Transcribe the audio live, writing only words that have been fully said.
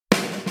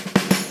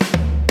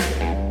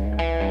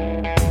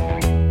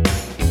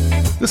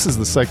This is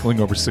the Cycling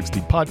Over 60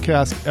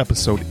 podcast,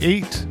 episode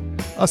 8,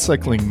 A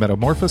Cycling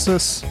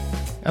Metamorphosis,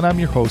 and I'm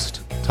your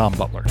host, Tom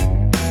Butler.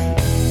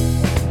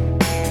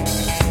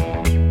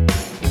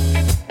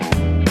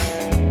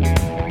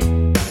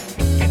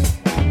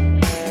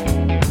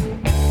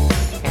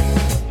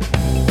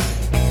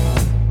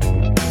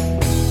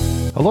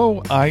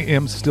 Hello, I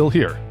am still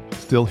here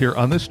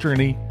on this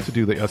journey to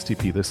do the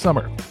STP this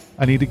summer.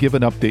 I need to give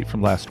an update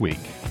from last week.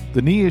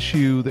 The knee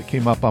issue that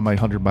came up on my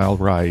 100-mile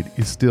ride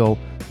is still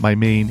my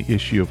main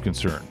issue of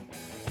concern.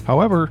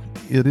 However,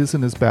 it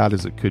isn't as bad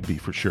as it could be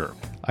for sure.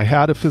 I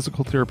had a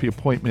physical therapy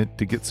appointment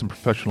to get some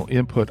professional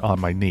input on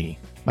my knee.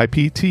 My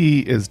PT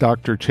is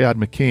Dr. Chad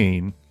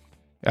McCain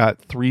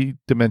at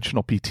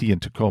 3-Dimensional PT in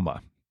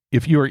Tacoma.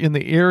 If you are in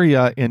the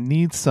area and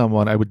need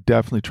someone, I would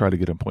definitely try to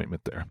get an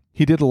appointment there.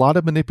 He did a lot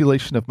of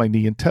manipulation of my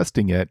knee and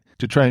testing it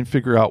to try and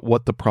figure out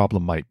what the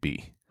problem might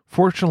be.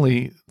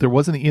 Fortunately, there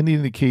wasn't any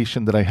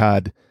indication that I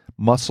had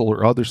muscle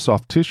or other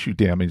soft tissue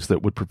damage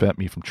that would prevent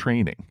me from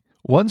training.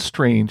 One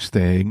strange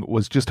thing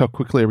was just how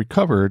quickly I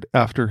recovered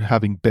after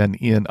having been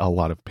in a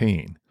lot of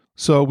pain.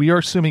 So we are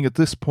assuming at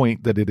this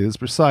point that it is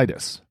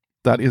bursitis.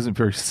 That isn't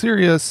very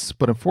serious,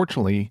 but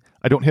unfortunately,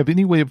 I don't have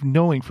any way of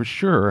knowing for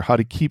sure how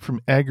to keep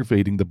from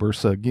aggravating the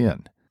bursa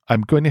again.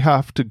 I'm going to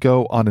have to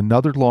go on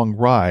another long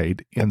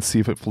ride and see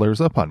if it flares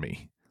up on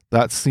me.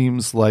 That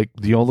seems like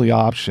the only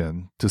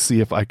option to see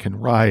if I can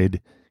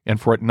ride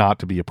and for it not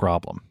to be a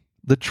problem.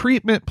 The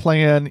treatment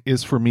plan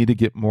is for me to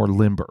get more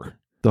limber.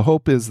 The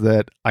hope is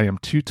that I am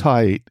too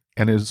tight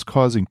and it is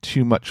causing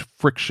too much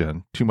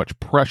friction, too much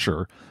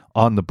pressure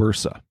on the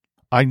bursa.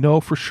 I know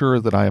for sure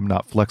that I am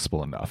not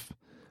flexible enough,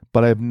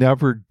 but I have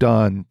never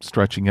done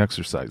stretching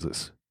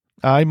exercises.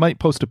 I might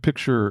post a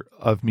picture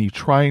of me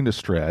trying to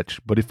stretch,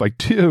 but if I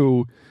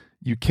do,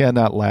 you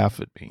cannot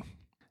laugh at me.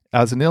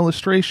 As an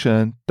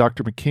illustration,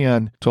 Dr.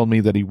 McCann told me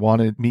that he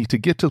wanted me to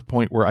get to the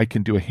point where I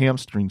can do a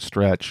hamstring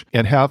stretch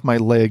and have my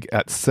leg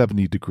at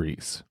 70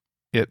 degrees.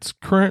 It's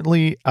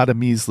currently at a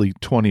measly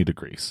 20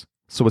 degrees.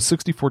 So with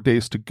 64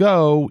 days to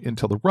go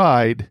until the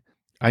ride,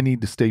 I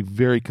need to stay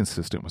very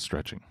consistent with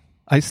stretching.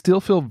 I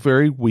still feel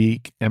very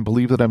weak and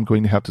believe that I'm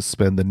going to have to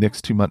spend the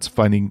next 2 months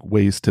finding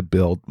ways to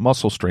build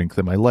muscle strength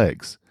in my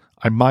legs.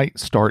 I might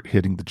start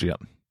hitting the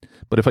gym.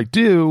 But if I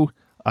do,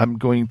 I'm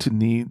going to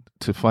need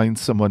to find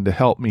someone to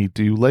help me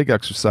do leg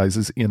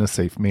exercises in a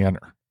safe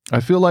manner. I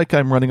feel like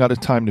I'm running out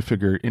of time to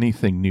figure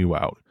anything new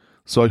out,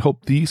 so I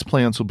hope these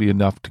plans will be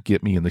enough to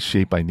get me in the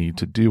shape I need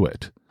to do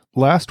it.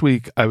 Last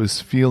week, I was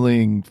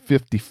feeling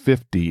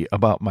 50-50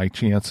 about my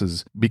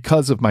chances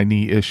because of my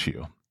knee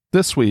issue.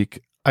 This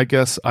week, I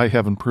guess I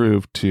have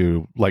improved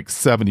to like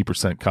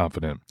 70%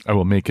 confident I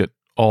will make it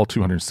all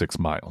 206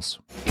 miles.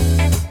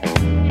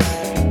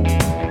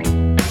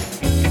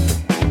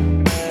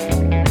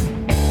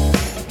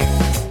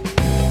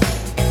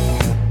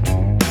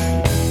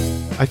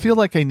 I feel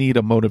like I need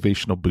a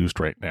motivational boost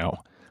right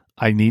now.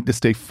 I need to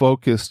stay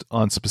focused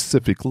on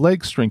specific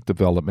leg strength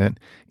development,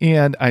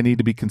 and I need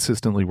to be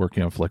consistently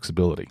working on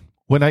flexibility.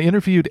 When I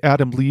interviewed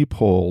Adam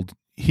Leopold,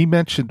 he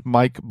mentioned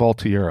Mike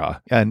Baltiera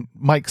and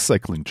Mike's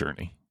cycling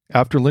journey.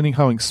 After learning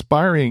how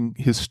inspiring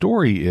his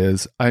story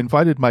is, I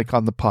invited Mike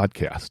on the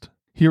podcast.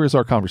 Here is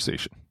our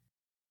conversation.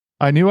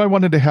 I knew I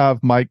wanted to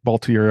have Mike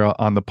Baltiera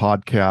on the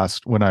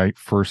podcast when I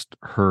first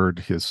heard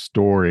his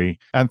story,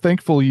 and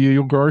thankfully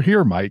you are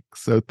here, Mike.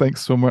 So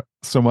thanks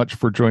so much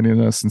for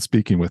joining us and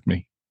speaking with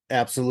me.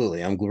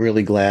 Absolutely. I'm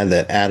really glad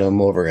that Adam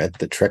over at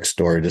the Trek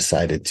store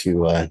decided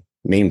to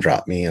name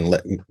drop me and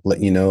let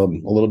you know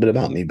a little bit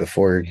about me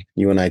before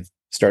you and I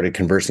started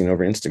conversing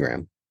over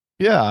Instagram.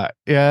 Yeah,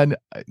 and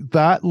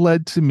that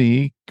led to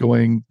me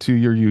going to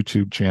your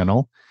YouTube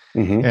channel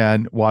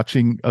and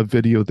watching a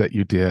video that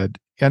you did.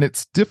 And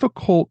it's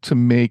difficult to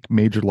make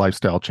major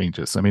lifestyle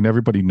changes. I mean,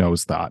 everybody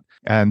knows that.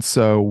 And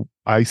so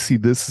I see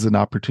this as an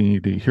opportunity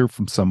to hear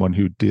from someone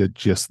who did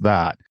just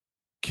that.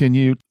 Can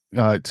you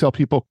tell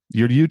people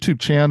your YouTube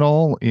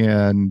channel?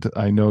 And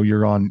I know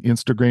you're on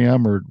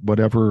Instagram or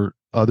whatever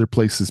other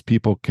places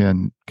people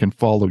can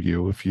follow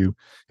you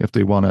if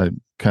they want to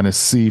kind of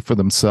see for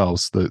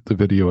themselves the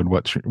video and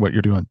what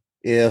you're doing.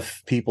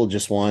 If people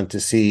just want to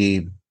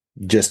see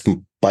just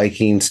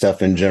biking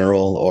stuff in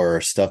general or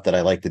stuff that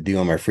I like to do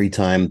on my free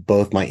time,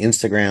 both my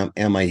Instagram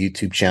and my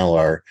YouTube channel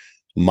are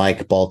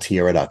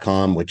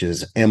MikeBaltiera.com, which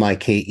is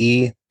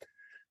MIKE,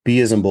 B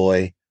as in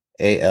boy,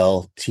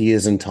 AL, T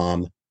as in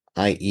Tom,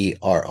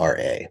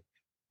 IERRA.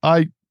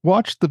 I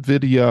watched the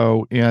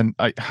video and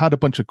I had a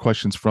bunch of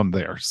questions from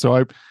there.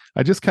 So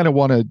I just kind of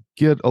want to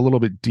get a little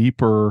bit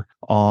deeper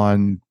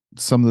on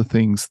some of the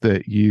things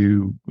that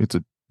it's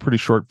a pretty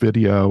short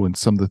video and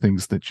some of the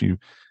things that you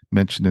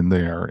mentioned in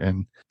there.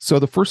 And so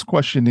the first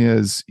question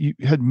is, you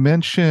had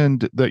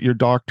mentioned that your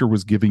doctor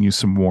was giving you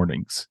some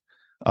warnings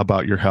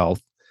about your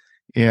health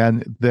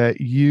and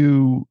that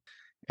you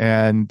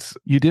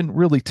didn't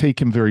really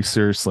take him very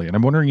seriously. And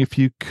I'm wondering if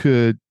you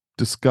could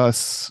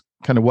discuss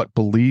kind of what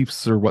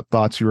beliefs or what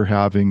thoughts you were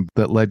having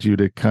that led you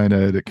to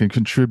that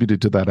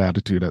contributed to that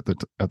attitude at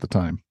the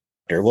time.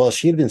 Well,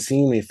 she had been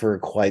seeing me for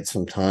quite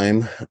some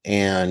time,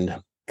 and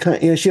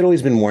she had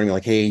always been warning me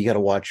like, "Hey, you got to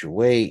watch your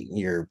weight.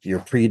 You're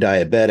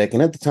pre-diabetic."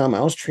 And at the time,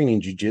 I was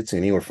training jujitsu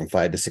anywhere from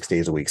 5 to 6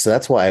 days a week, so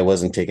that's why I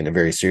wasn't taking it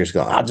very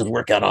seriously. I'll just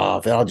work out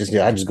off, and I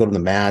just go to the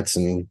mats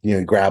and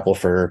grapple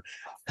for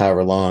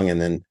however long, and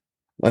then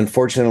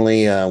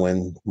unfortunately,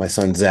 when my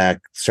son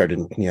Zach started,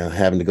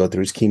 having to go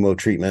through his chemo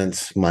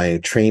treatments, my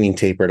training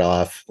tapered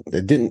off. I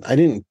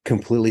didn't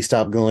completely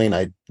stop going.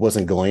 I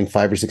wasn't going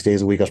 5 or 6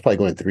 days a week. I was probably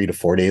going 3 to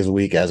 4 days a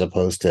week, as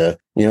opposed to,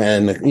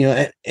 and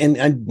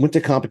I went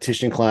to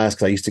competition class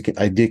because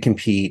I did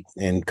compete,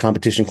 and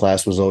competition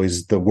class was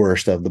always the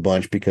worst of the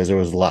bunch because there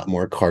was a lot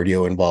more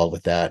cardio involved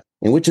with that,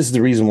 and which is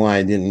the reason why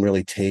I didn't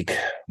really take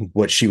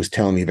what she was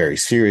telling me very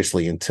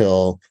seriously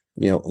until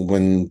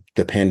when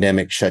the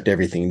pandemic shut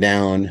everything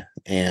down.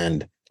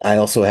 And I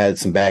also had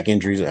some back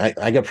injuries.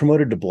 I got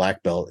promoted to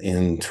black belt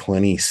in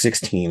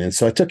 2016. And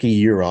so I took a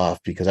year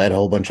off because I had a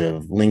whole bunch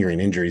of lingering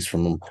injuries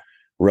from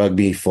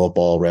rugby,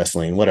 football,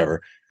 wrestling,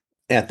 whatever.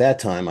 At that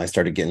time, I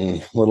started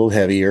getting a little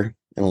heavier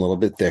and a little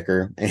bit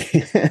thicker.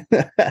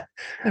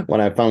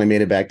 When I finally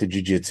made it back to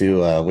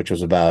jiu-jitsu, which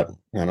was about,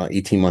 I don't know,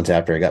 18 months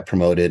after I got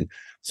promoted.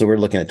 So we're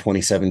looking at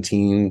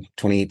 2017,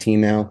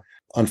 2018 now.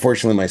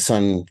 Unfortunately, my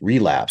son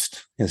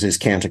relapsed as his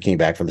cancer came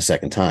back for the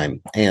second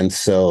time. And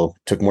so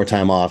took more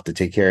time off to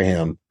take care of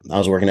him. I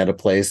was working at a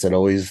place that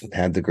always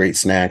had the great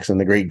snacks and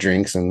the great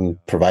drinks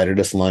and provided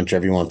us lunch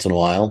every once in a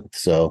while.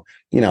 So,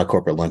 how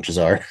corporate lunches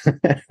are.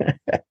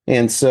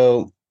 And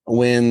so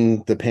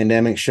when the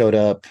pandemic showed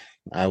up,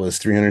 I was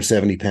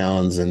 370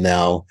 pounds. And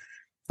now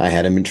I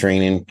hadn't been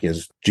training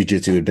because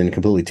jiu-jitsu had been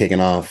completely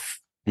taken off,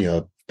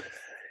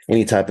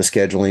 any type of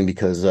scheduling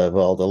because of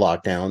all the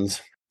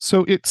lockdowns.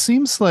 So it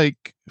seems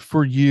like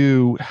for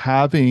you,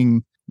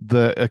 having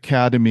the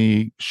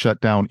academy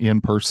shut down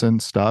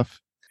in-person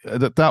stuff,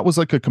 that was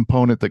like a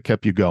component that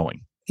kept you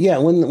going. Yeah,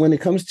 when it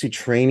comes to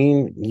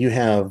training, you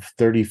have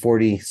 30,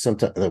 40,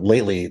 sometimes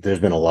lately there's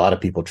been a lot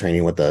of people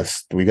training with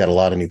us. We got a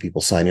lot of new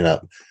people signing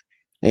up.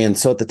 And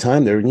so at the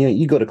time there,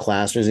 you go to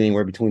class, there's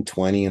anywhere between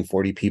 20 and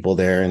 40 people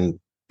there, and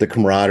the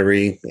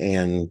camaraderie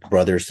and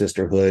brother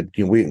sisterhood,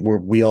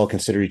 we all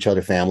consider each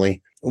other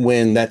family.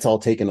 When that's all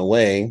taken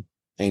away,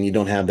 and you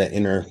don't have that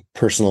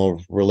interpersonal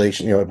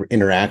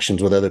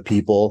interactions with other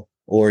people,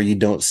 or you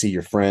don't see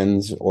your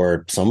friends,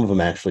 or some of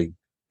them actually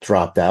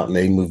dropped out and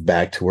they moved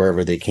back to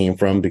wherever they came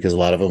from because a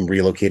lot of them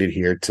relocated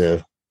here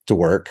to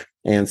work.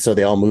 And so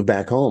they all moved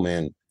back home.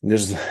 And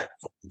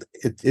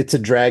it's a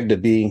drag to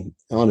be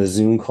on a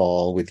Zoom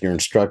call with your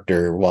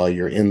instructor while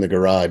you're in the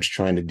garage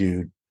trying to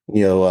do,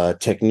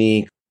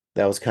 technique.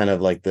 That was kind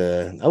of like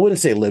I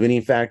wouldn't say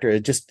limiting factor.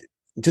 It just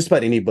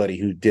about anybody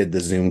who did the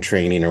Zoom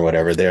training or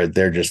whatever,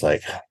 they're just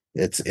like,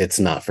 it's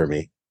not for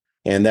me.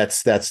 And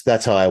that's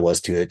how I was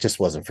too. It just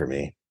wasn't for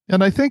me.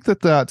 And I think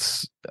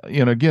that's,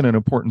 again, an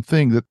important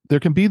thing, that there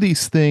can be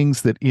these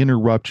things that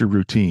interrupt your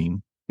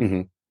routine.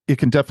 Mm-hmm. It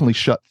can definitely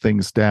shut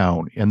things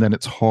down. And then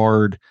it's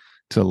hard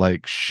to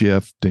like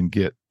shift and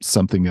get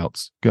something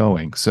else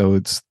going. So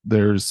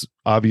there's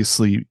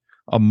obviously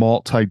a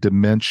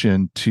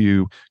multi-dimension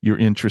to your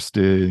interest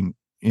in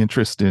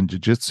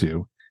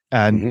jiu-jitsu.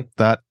 And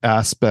that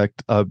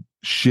aspect of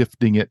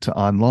shifting it to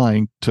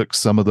online took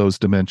some of those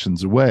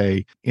dimensions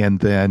away, and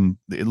then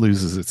it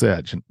loses its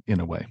edge in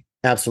a way.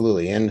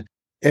 Absolutely. And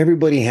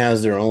everybody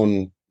has their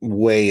own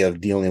way of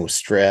dealing with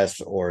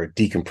stress or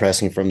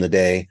decompressing from the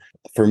day.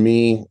 For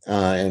me,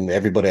 and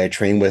everybody I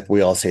train with,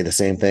 we all say the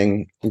same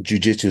thing.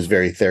 Jiu-jitsu is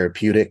very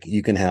therapeutic.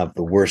 You can have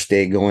the worst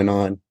day going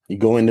on. You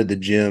go into the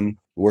gym,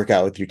 work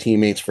out with your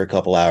teammates for a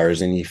couple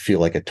hours, and you feel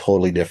like a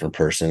totally different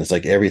person. It's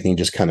like everything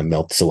just kind of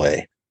melts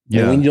away.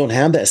 Yeah. And when you don't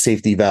have that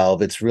safety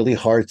valve, it's really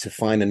hard to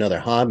find another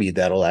hobby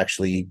that'll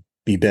actually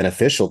be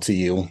beneficial to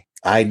you.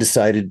 I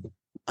decided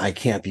I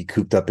can't be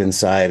cooped up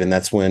inside. And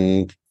that's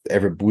when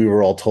we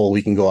were all told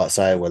we can go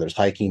outside, whether it's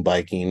hiking,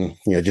 biking,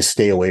 just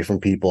stay away from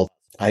people.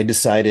 I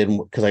decided,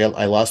 because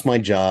I lost my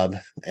job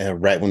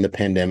right when the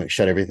pandemic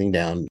shut everything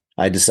down.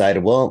 I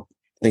decided, well,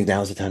 I think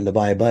now's the time to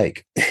buy a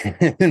bike.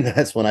 And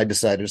that's when I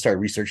decided to start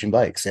researching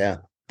bikes. Yeah.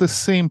 At the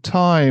same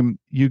time,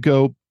 you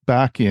go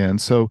back in.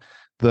 So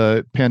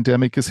the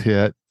pandemic has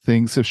hit,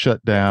 things have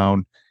shut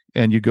down,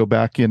 and you go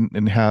back in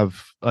and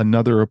have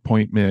another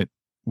appointment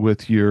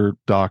with your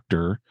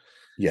doctor.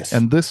 Yes.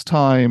 And this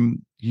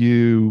time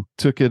you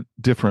took it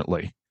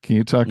differently. Can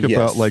you talk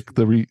about like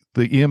the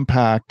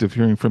impact of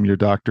hearing from your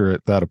doctor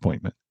at that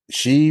appointment?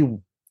 She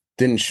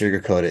didn't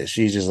sugarcoat it.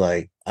 She's just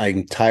like,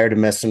 I'm tired of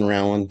messing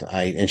around.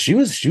 And she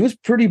was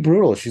pretty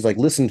brutal. She's like,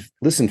 listen,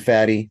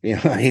 fatty.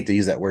 I hate to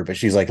use that word, but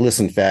she's like,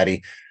 listen,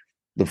 fatty.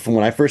 From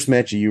when I first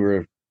met you,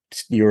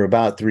 you were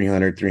about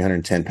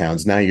 310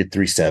 pounds. Now you're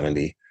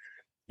 370.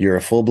 You're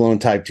a full-blown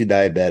type 2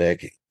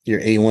 diabetic. Your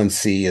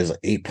A1C is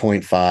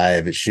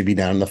 8.5. It should be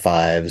down in the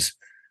 5s.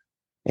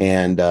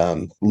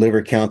 And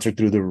liver counts are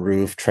through the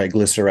roof.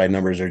 Triglyceride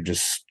numbers are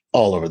just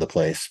all over the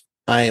place.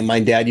 My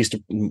dad used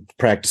to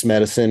practice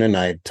medicine, and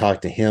I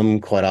talked to him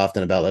quite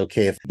often about,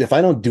 okay, if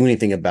I don't do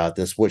anything about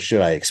this, what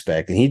should I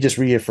expect? And he just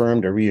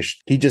reaffirmed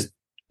he just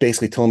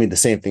basically told me the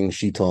same thing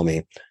she told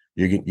me.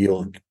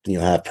 You'll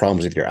have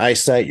problems with your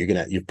eyesight.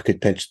 You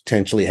could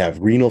potentially have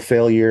renal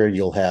failure.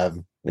 You'll have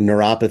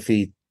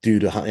neuropathy due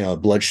to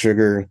blood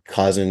sugar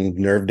causing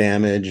nerve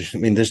damage. I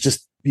mean,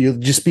 you'll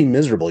just be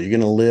miserable. You're going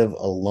to live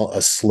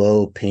a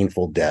slow,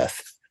 painful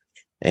death.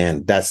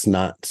 And that's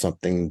not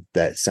something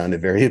that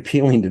sounded very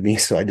appealing to me.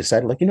 So I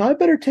decided, like, I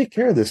better take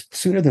care of this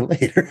sooner than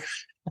later.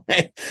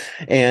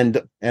 and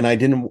I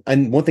didn't.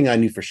 And one thing I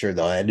knew for sure,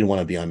 though, I didn't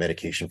want to be on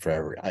medication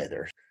forever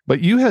either.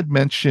 But you had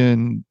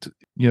mentioned,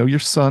 your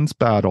son's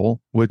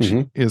battle, which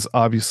is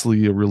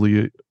obviously a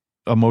really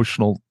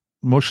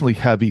emotionally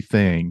heavy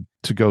thing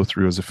to go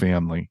through as a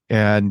family,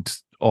 and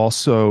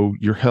also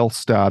your health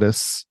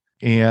status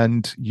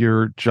and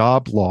your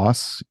job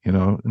loss,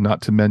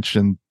 not to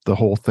mention the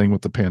whole thing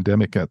with the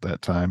pandemic at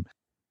that time.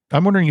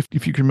 I'm wondering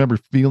if you can remember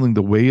feeling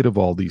the weight of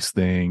all these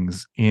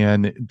things,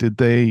 and did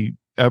they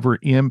ever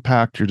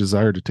impact your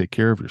desire to take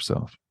care of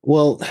yourself?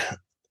 Well,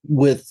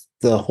 with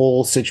the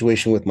whole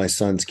situation with my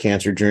son's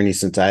cancer journey,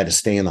 since I had to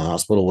stay in the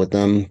hospital with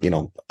them,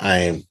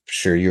 I'm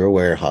sure you're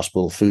aware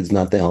hospital food's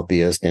not the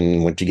healthiest.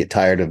 And once you get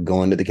tired of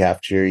going to the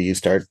cafeteria, you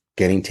start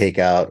getting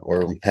takeout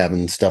or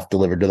having stuff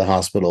delivered to the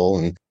hospital,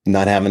 and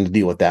not having to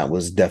deal with that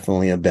was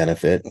definitely a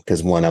benefit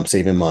because, one, I'm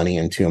saving money,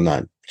 and two, I'm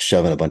not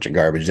shoving a bunch of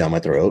garbage down my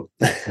throat.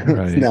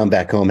 Right. Now I'm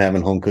back home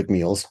having home cooked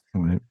meals.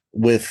 Right.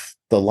 With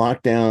the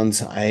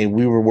lockdowns,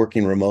 we were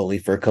working remotely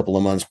for a couple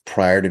of months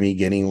prior to me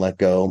getting let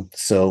go.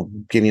 So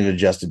getting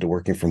adjusted to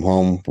working from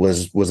home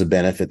was a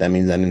benefit. That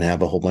means I didn't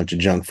have a whole bunch of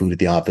junk food at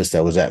the office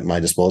that was at my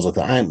disposal.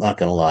 I'm not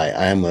going to lie.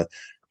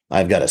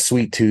 I've got a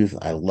sweet tooth.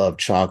 I love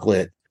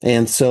chocolate.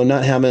 And so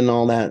not having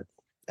all that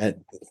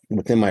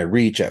within my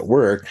reach at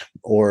work,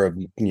 or,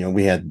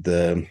 we had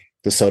the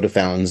soda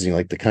fountains,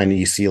 like the kind of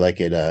you see like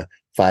at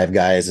Five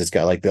Guys. It's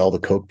got like all the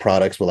Coke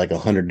products with like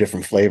 100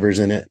 different flavors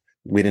in it.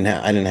 I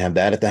didn't have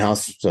that at the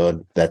house.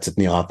 So that's in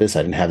the office.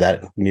 I didn't have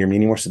that near me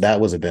anymore. So that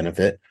was a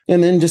benefit.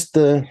 And then just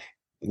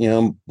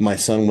my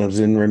son was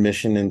in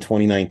remission in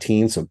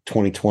 2019. So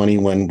 2020,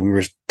 when we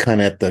were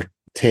kind of at the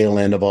tail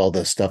end of all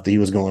the stuff that he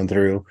was going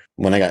through,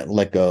 when I got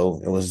let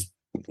go, it was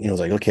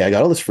like, okay, I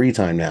got all this free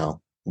time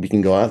now. We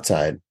can go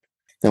outside.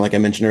 And like I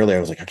mentioned earlier, I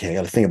was like, okay, I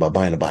got to think about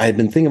buying a bike. I had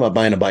been thinking about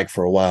buying a bike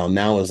for a while.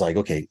 Now I was like,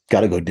 okay,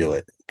 got to go do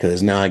it.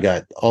 Because now I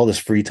got all this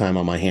free time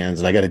on my hands,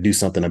 and I got to do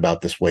something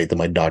about this weight that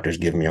my doctor's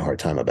giving me a hard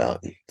time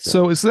about.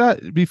 So is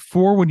that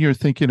before, when you're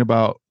thinking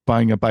about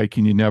buying a bike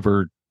and you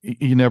never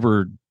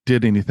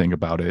did anything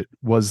about it?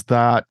 Was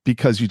that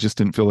because you just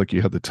didn't feel like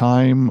you had the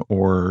time,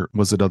 or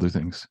was it other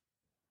things?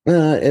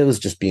 It was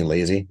just being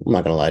lazy. I'm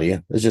not going to lie to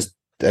you.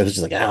 I was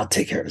just like, I'll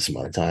take care of it some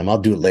other time. I'll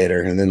do it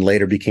later. And then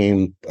later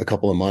became a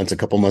couple of months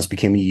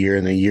became a year,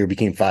 and then a year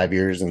became 5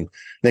 years. And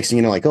next thing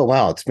you know, like, oh,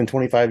 wow, it's been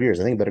 25 years.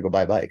 I think I better go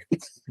buy a bike.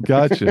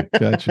 Gotcha.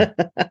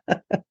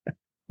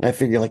 I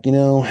figure, like,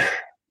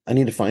 I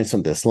need to find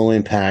something that's low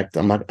impact.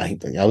 I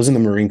was in the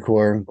Marine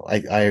Corps.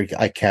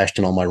 I cashed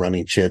in all my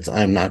running chits.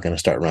 I'm not going to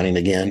start running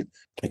again.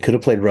 I could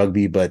have played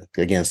rugby, but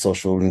again,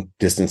 social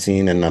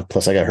distancing. And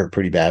plus I got hurt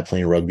pretty bad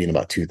playing rugby in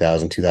about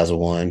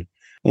 2001.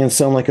 And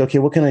so I'm like, okay,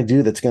 what can I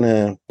do that's going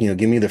to,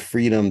 give me the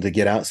freedom to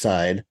get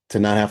outside, to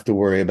not have to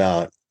worry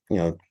about,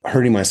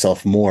 hurting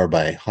myself more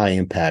by high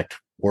impact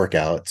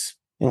workouts.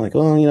 And I'm like,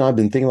 well, I've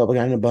been thinking about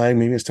getting a bike.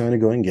 Maybe it's time to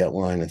go and get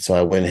one. And so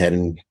I went ahead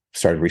and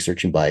started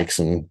researching bikes,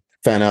 and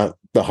found out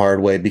the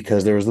hard way,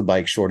 because there was the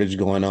bike shortage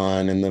going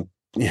on, and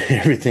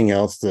everything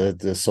else,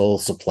 this whole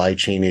supply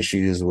chain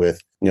issues with,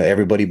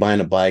 everybody buying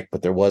a bike,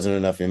 but there wasn't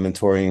enough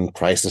inventory, and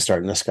prices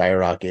starting to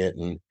skyrocket.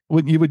 And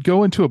when you would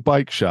go into a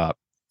bike shop,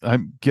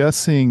 I'm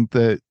guessing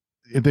that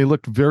they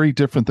looked very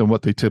different than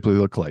what they typically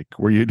look like,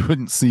 where you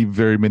wouldn't see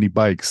very many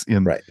bikes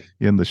in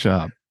the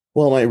shop.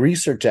 Well, my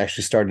research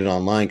actually started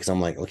online, because I'm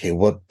like, okay,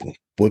 what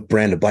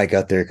brand of bike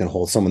out there can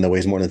hold someone that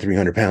weighs more than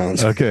 300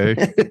 pounds? Okay.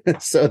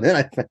 So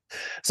then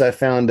I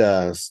found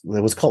it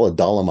was called a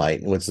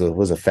Dolomite, which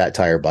was a fat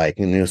tire bike,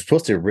 and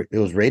it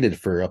was rated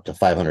for up to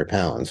 500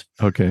 pounds.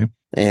 Okay.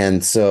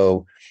 And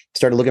so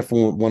started looking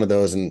for one of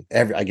those, and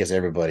I guess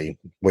everybody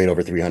weighed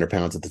over 300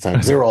 pounds at the time,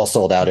 because they were all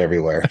sold out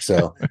everywhere.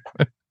 So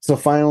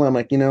finally I'm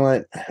like, you know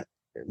what?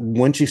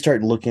 Once you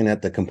start looking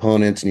at the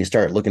components and you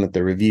start looking at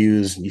the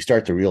reviews, you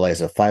start to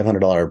realize a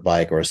 $500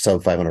 bike or a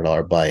sub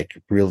 $500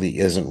 bike really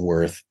isn't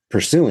worth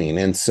pursuing.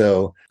 And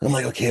so I'm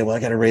like, okay, well, I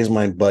got to raise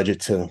my budget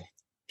to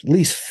at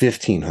least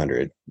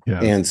 $1,500.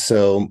 Yeah. And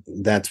so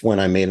that's when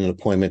I made an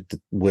appointment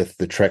with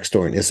the Trek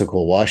store in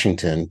Issaquah,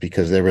 Washington,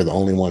 because they were the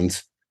only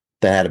ones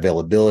that had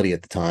availability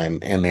at the time,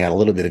 and they had a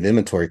little bit of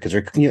inventory, because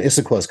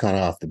Issaquah is kind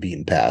of off the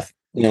beaten path.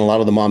 A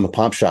lot of the mom and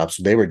pop shops,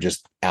 they were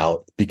just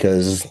out,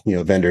 because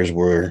vendors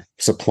were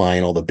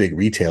supplying all the big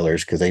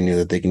retailers, because they knew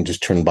that they can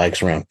just turn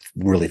bikes around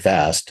really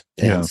fast.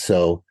 And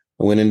so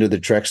I went into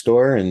the Trek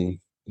store and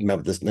met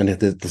with this, and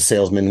the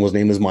salesman, his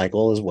name is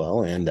Michael as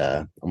well. And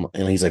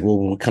he's like, well,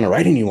 what kind of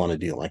riding do you want to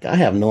do? I'm like, I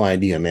have no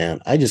idea,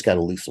 man. I just got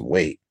to lose some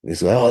weight. And he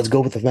said, oh, let's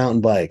go with the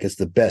mountain bike. It's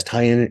the best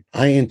high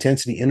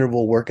intensity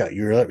interval workout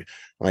you're up.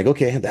 I'm like,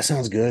 okay, that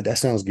sounds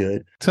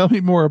good. Tell me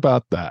more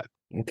about that.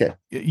 Okay.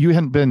 You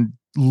hadn't been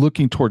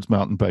looking towards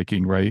mountain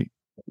biking, right?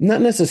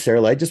 Not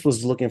necessarily. I just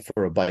was looking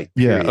for a bike,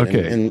 Yeah.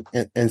 period.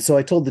 Okay. And so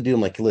I told the dude,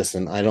 I'm like,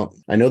 listen, I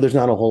know there's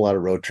not a whole lot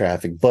of road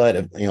traffic,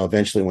 but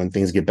eventually when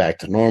things get back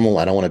to normal,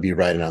 I don't want to be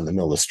riding out in the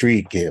middle of the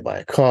street, get hit by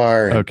a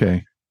car.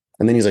 Okay.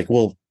 And then he's like,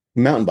 well,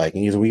 mountain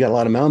biking. He's like, we got a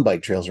lot of mountain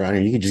bike trails around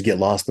here. You could just get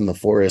lost in the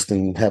forest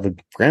and have a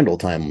grand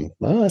old time. I'm like,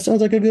 oh, that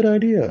sounds like a good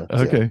idea. So,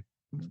 Okay.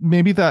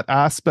 Maybe that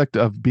aspect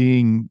of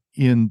being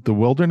in the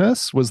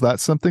wilderness, was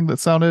that something that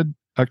sounded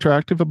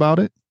attractive about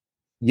it?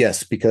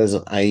 yes, because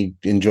I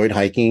enjoyed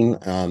hiking.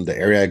 The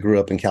area I grew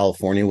up in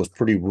California was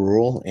pretty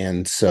rural.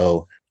 And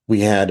so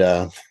we had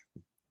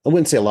I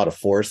wouldn't say a lot of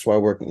forests where I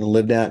worked and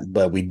lived at,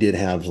 but we did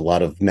have a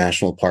lot of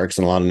national parks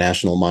and a lot of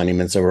national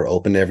monuments that were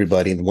open to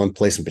everybody. The one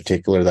place in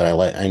particular that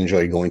I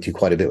enjoyed going to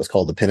quite a bit was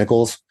called the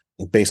Pinnacles.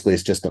 Basically,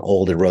 it's just an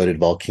old eroded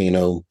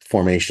volcano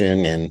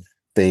formation, and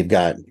they've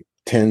got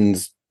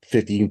tens,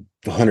 50,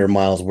 100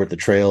 miles worth of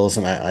trails.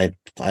 And I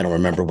don't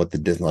remember what the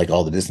distance, like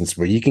all the distance,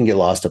 but you can get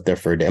lost up there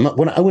for a day.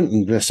 I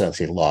wouldn't necessarily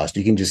say lost.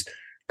 You can just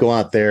go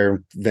out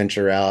there,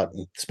 venture out,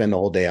 and spend the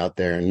whole day out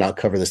there and not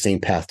cover the same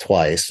path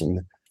twice.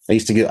 And I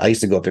used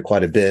to go up there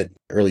quite a bit,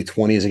 early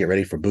 20s to get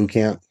ready for boot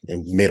camp.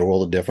 It made a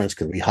world of difference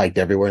because we hiked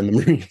everywhere in the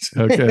Marines.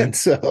 Okay. And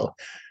so,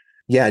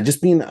 yeah,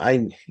 just being,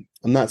 I'm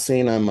not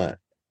saying I'm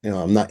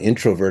not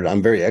introverted.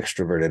 I'm very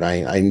extroverted.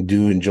 I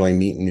do enjoy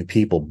meeting new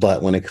people,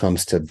 but when it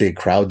comes to big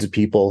crowds of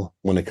people,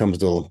 when it comes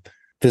to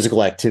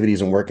physical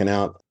activities and working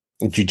out,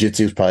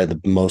 jiu-jitsu is probably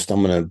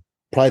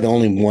probably the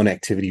only one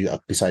activity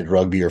besides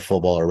rugby or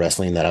football or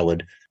wrestling that I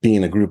would be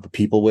in a group of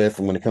people with.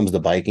 And when it comes to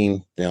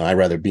biking, I'd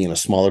rather be in a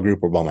smaller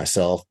group or by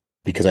myself,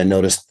 because I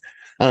noticed,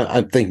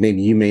 I think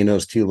maybe you may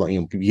notice too, like,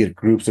 you get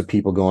groups of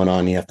people going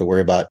on, you have to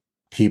worry about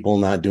people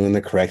not doing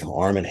the correct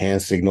arm and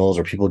hand signals,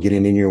 or people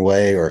getting in your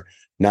way, or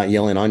not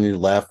yelling on your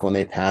left when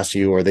they pass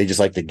you, or they just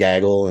like to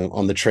gaggle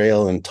on the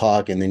trail and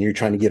talk, and then you're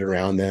trying to get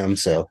around them.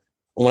 So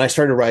when I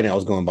started riding, I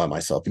was going by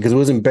myself because it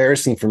was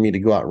embarrassing for me to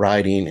go out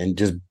riding and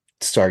just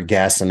start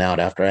gassing out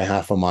after a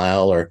half a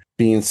mile, or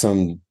being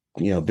some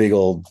big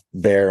old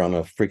bear on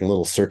a freaking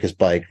little circus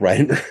bike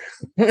riding.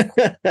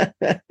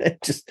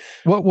 Just,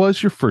 What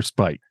was your first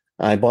bike?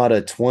 I bought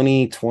a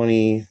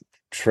 2020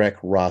 Trek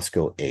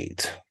Roscoe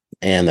 8,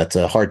 and that's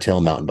a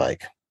hardtail mountain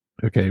bike.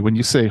 Okay. When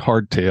you say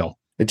hardtail,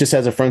 it just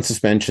has a front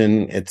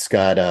suspension. It's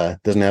got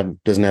doesn't have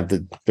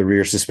the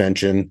rear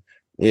suspension.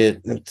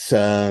 It was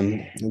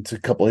a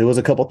couple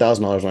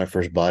 $1,000 when I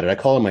first bought it. I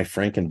call it my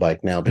Franken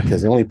bike now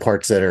because the only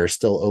parts that are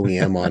still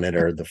OEM on it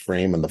are the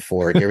frame and the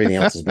fork. Everything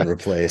else has been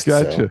replaced.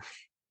 Gotcha. So.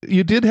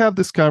 You did have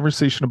this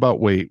conversation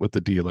about weight with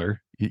the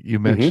dealer. You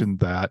mentioned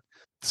that.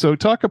 So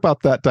talk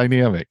about that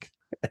dynamic.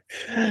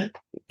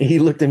 He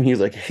looked at me. He was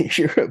like, hey,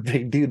 "You're a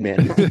big dude,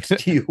 man.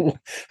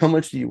 How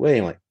much do you weigh?"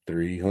 I'm like,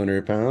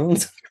 300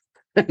 pounds.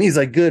 And he's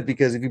like, "Good,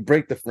 because if you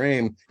break the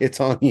frame, it's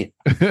on you."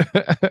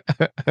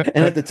 And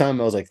at the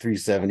time I was like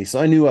 370. So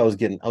I knew I was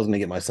going to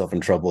get myself in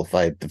trouble if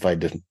I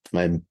didn't.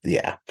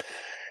 Yeah.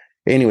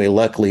 Anyway,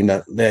 luckily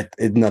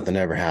nothing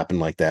ever happened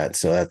like that.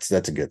 So that's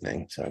a good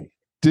thing. So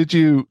did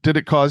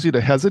it cause you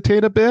to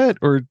hesitate a bit,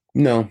 or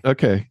no?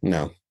 Okay.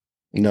 No.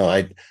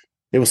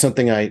 It was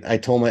something I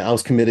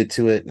was committed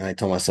to it. And I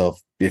told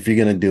myself, if you're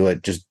going to do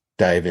it, just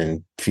dive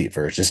in feet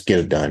first, just get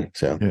it done.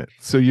 So, yeah.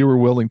 So you were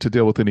willing to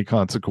deal with any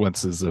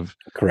consequences of.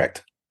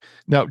 Correct.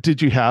 Now,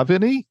 did you have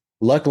any?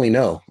 Luckily,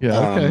 no.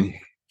 Yeah. Okay.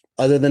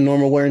 Other than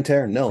normal wear and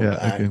tear, no.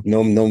 Yeah, okay.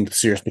 No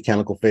serious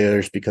mechanical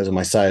failures because of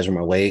my size or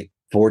my weight.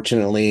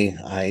 Fortunately,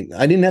 I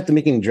didn't have to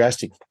make any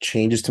drastic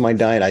changes to my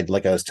diet.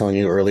 Like I was telling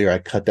you earlier, I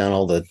cut down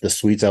all the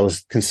sweets I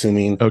was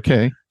consuming.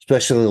 Okay.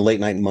 Especially the late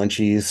night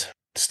munchies.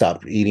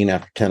 Stopped eating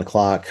after 10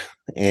 o'clock.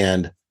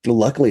 And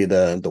luckily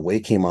the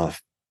weight came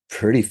off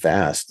pretty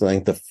fast. I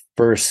think the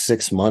first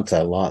 6 months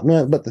I lost,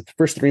 no, but the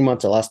first 3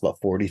 months I lost about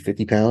 40,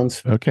 50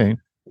 pounds. Okay.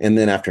 And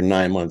then after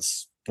 9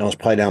 months, I was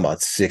probably down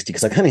about 60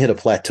 because I kind of hit a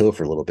plateau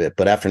for a little bit.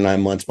 But after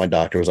 9 months, my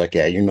doctor was like,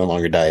 "Yeah, you're no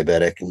longer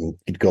diabetic and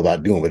you'd go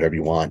about doing whatever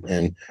you want."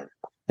 And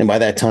by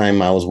that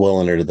time, I was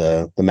well under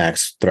the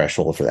max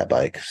threshold for that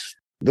bike.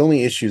 The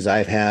only issues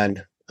I've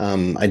had,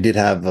 I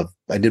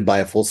did buy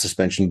a full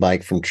suspension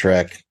bike from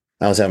Trek.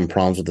 I was having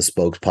problems with the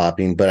spokes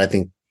popping, but I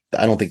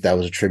don't think that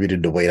was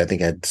attributed to weight. I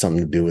think it had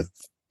something to do with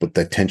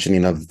the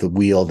tensioning of the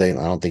wheel. I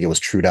don't think it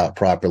was trued out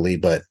properly,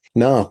 but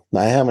no,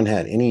 I haven't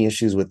had any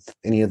issues with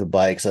any of the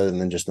bikes other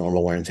than just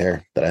normal wear and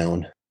tear that I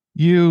own.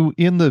 You,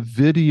 in the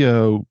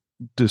video,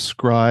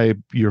 describe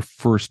your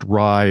first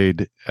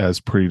ride as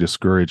pretty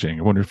discouraging.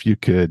 I wonder if you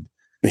could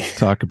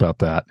talk about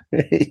that.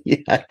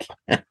 Yeah, I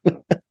can.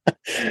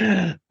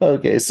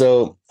 Okay,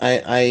 so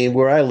I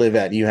where I live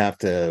at, you have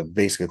to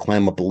basically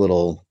climb up a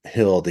little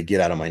hill to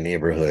get out of my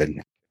neighborhood.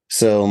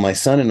 So my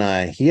son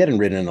and he hadn't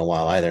ridden in a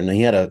while either. And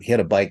he had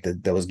a bike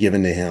that was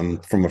given to him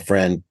from a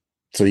friend,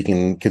 so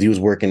because he was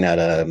working at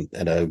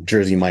a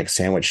Jersey Mike's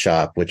sandwich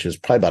shop, which is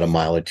probably about a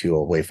mile or two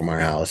away from our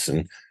house.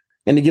 And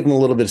to give him a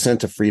little bit of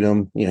sense of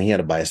freedom, he had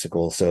a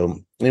bicycle. So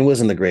it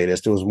wasn't the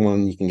greatest. It was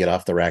one you can get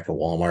off the rack at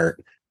Walmart.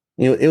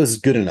 It was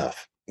good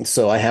enough.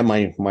 So I had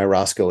my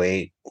Roscoe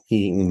 8.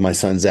 my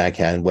son Zach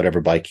had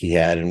whatever bike he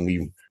had, and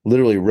we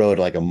literally rode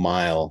like a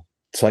mile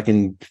so I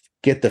can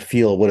get the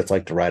feel of what it's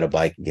like to ride a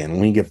bike again.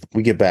 When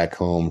we get back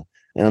home,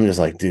 and I'm just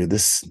like, dude,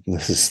 this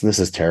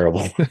is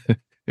terrible.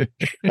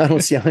 I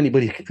don't see how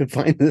anybody could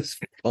find this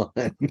fun.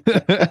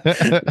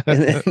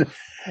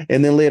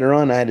 and then later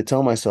on, I had to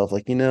tell myself,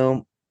 like,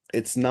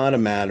 it's not a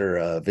matter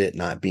of it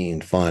not being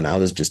fun. I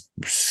was just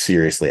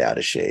seriously out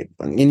of shape.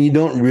 And you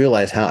don't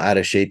realize how out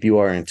of shape you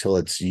are until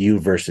it's you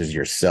versus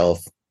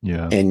yourself.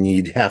 Yeah. And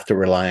you'd have to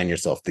rely on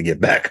yourself to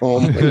get back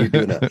home when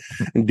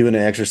you're doing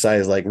an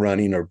exercise like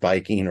running or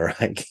biking or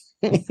hiking.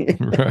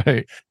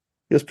 Right.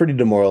 It was pretty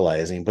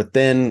demoralizing. But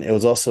then that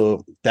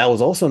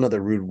was also another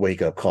rude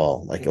wake up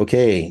call. Like,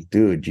 okay,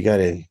 dude, you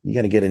gotta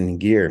get in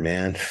gear,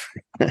 man.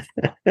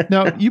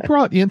 Now, you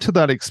brought into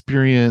that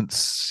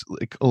experience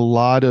like a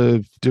lot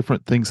of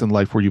different things in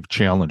life where you've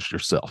challenged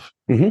yourself.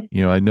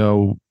 Mm-hmm. I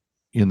know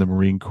in the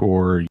Marine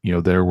Corps,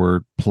 there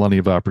were plenty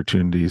of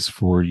opportunities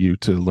for you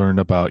to learn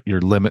about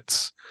your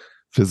limits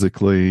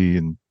physically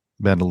and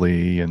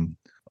mentally and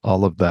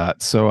all of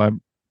that. So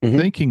I'm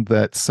thinking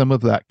that some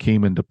of that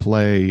came into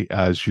play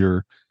as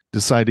you're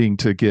deciding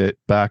to get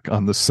back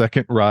on the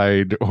second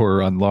ride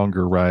or on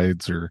longer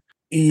rides or.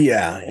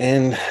 Yeah.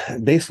 And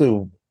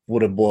basically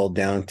what it boiled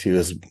down to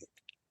is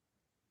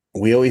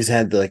we always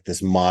had like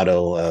this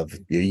motto of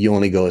you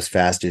only go as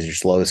fast as your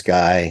slowest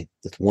guy.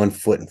 It's one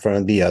foot in front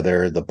of the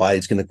other. The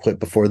body's going to quit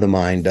before the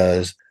mind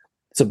does.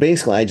 So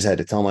basically I just had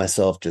to tell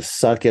myself, just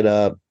suck it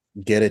up,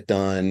 get it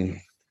done,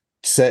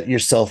 set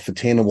yourself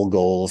attainable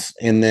goals.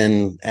 And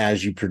then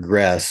as you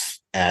progress,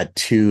 add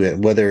to it,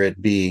 whether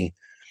it be,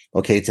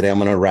 okay, today I'm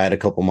going to ride a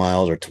couple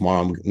miles, or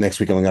next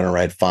week I'm going to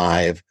ride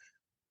 5.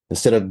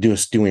 Instead of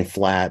just doing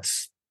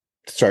flats,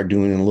 start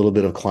doing a little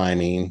bit of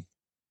climbing.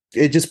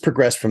 It just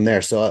progressed from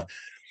there. So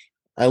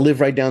I live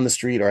right down the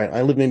street, or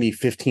I live maybe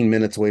 15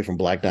 minutes away from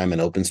Black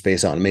Diamond Open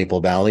Space out in Maple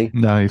Valley.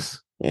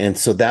 Nice. And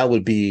so that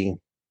would be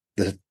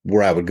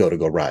where I would go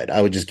ride.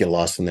 I would just get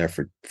lost in there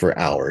for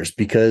hours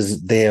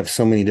because they have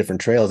so many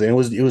different trails. And it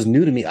was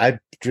new to me. I've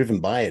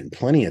driven by it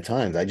plenty of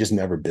times. I just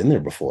never been there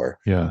before.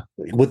 Yeah.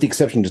 With the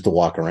exception just to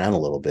walk around a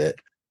little bit.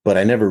 But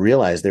I never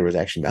realized there was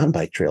actually mountain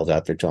bike trails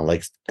out there till I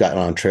like got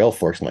on Trail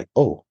Forks. I'm like,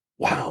 oh,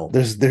 wow,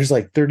 there's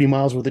like 30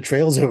 miles worth of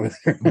trails over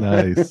there.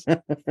 Nice.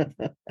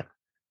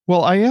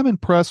 Well, I am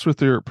impressed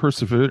with your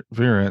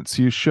perseverance.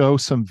 You show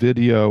some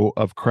video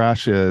of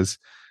crashes,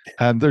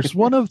 and there's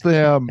one of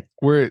them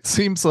where it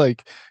seems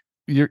like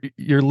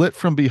you're lit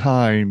from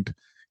behind,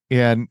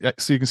 and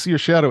so you can see your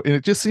shadow, and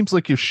it just seems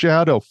like your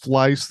shadow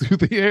flies through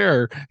the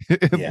air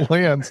and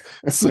lands.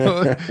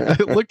 So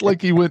it looked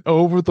like you went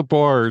over the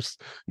bars.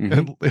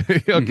 And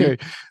okay,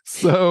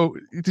 so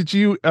did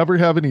you ever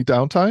have any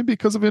downtime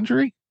because of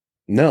injury?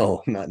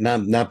 No,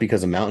 not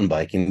because of mountain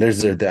biking. I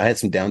had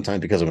some downtime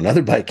because of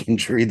another bike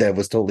injury that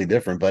was totally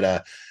different.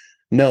 But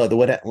no,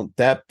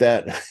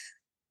 that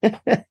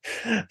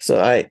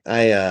so I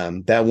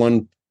that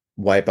one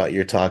wipeout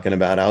you're talking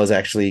about, I was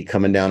actually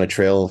coming down a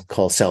trail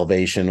called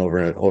Salvation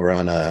over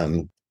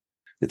on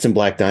it's in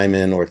Black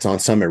Diamond, or it's on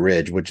Summit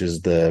Ridge, which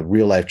is the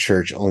Real Life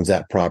Church owns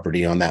that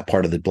property on that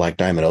part of the Black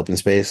Diamond open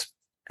space.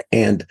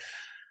 And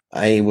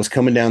I was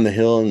coming down the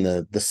hill, and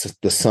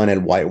the sun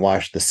had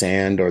whitewashed the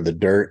sand or the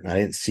dirt, and I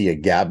didn't see a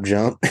gap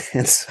jump.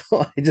 And so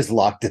I just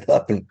locked it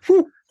up and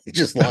it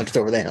just launched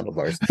over the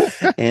handlebars.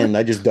 And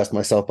I just dusted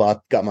myself off,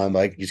 got my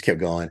bike, just kept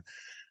going.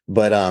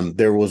 But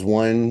there was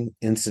one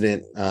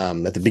incident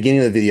at the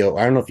beginning of the video.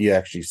 I don't know if you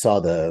actually saw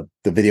the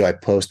video I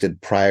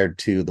posted prior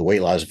to the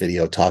weight loss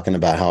video talking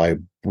about how I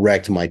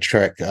wrecked my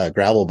Trek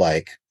gravel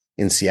bike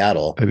in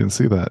Seattle. I didn't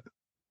see that.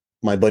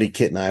 My buddy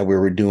Kit and I, we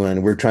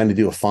were trying to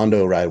do a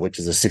Fondo ride, which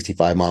is a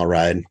 65-mile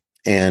ride.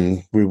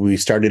 And we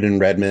started in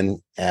Redmond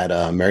at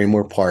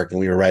Merrymore Park, and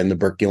we were riding the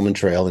Burke Gilman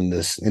Trail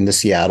into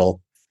Seattle.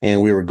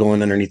 And we were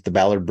going underneath the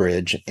Ballard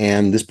Bridge.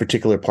 And this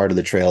particular part of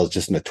the trail is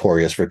just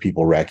notorious for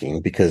people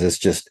wrecking because it's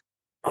just,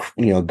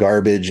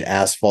 garbage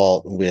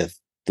asphalt with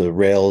the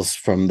rails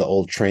from the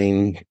old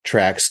train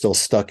tracks still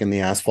stuck in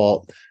the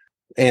asphalt.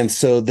 And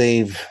so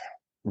they've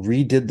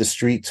redid the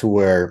street to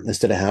where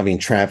instead of having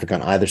traffic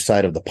on either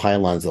side of the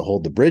pylons that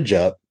hold the bridge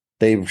up,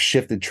 they've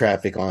shifted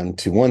traffic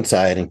onto one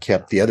side and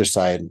kept the other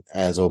side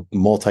as a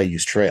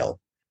multi-use trail.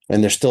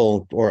 And they're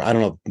still, or I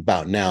don't know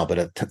about now, but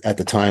at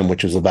the time,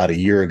 which was about a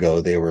year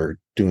ago, they were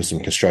doing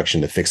some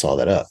construction to fix all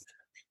that up.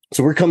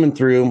 So we're coming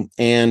through,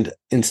 and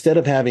instead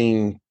of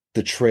having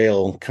the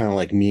trail kind of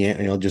like me,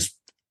 just,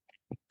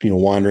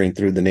 wandering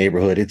through the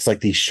neighborhood, it's like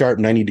these sharp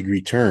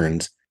 90-degree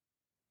turns.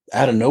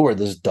 Out of nowhere,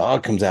 this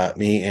dog comes at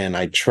me, and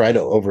I try to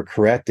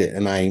overcorrect it.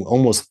 And I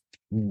almost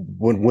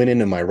went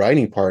into my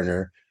riding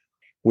partner,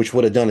 which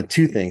would have done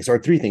three things,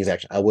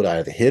 actually. I would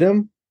either hit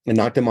him and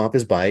knocked him off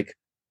his bike,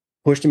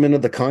 pushed him into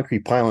the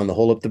concrete pylon to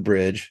hold up the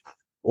bridge,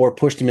 or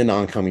pushed him into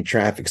oncoming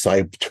traffic. So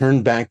I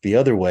turned back the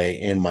other way,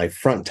 and my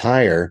front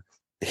tire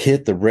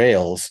hit the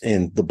rails,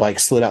 and the bike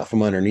slid out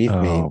from underneath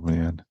me. Oh,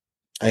 man.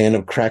 I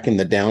ended up cracking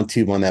the down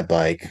tube on that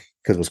bike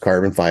because it was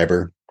carbon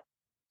fiber.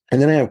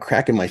 And then I have a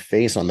crack in my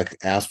face on the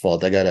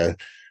asphalt. I got a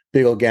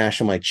big old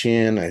gash on my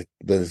chin.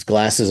 Those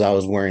glasses I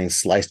was wearing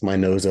sliced my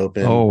nose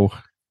open. Oh,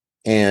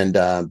 And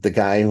the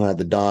guy who had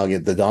the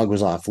dog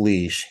was off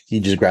leash. He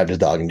just grabbed his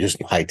dog and just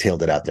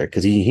hightailed it out there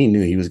because he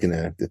knew he was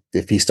gonna,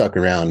 if he stuck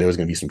around, there was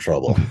gonna be some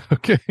trouble.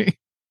 okay.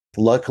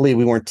 Luckily,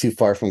 we weren't too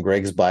far from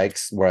Greg's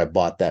bikes where I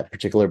bought that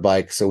particular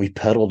bike. So we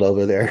pedaled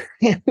over there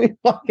and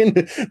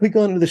we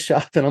go into the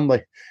shop and I'm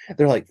like,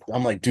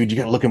 dude, you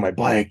got to look at my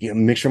bike.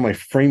 Make sure my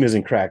frame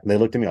isn't cracked. And they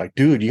looked at me like,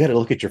 dude, you got to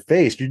look at your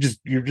face.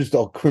 You're just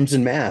all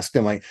crimson masked.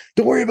 I'm like,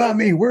 don't worry about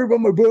me. Worry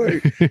about my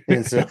bike.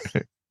 And so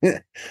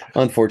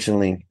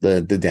unfortunately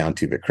the down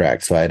tube had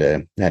cracked. So I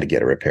had to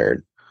get it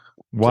repaired.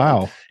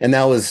 Wow. So, and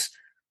that was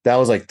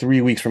like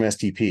 3 weeks from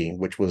STP,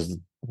 which was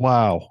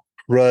Wow.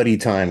 ruddy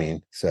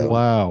timing. So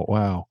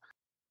Wow.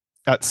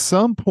 At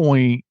some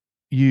point,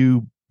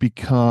 you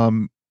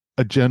become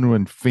a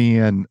genuine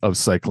fan of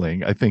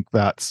cycling. I think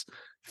that's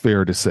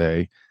fair to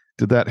say.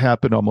 Did that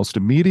happen almost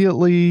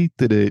immediately?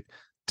 Did it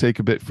take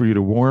a bit for you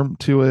to warm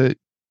to it?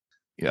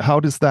 How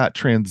does that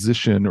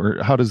transition,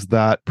 or how does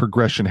that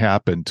progression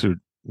happen to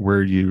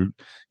where you're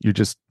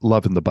just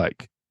loving the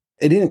bike?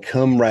 it didn't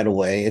come right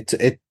away.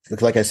 It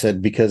like I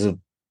said, because of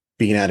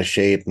being out of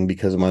shape and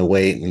because of my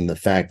weight and the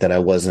fact that I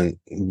wasn't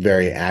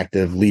very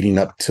active leading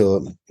up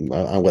to,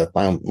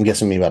 I'm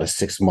guessing maybe about a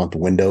 6-month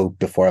window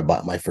before I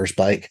bought my first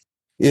bike.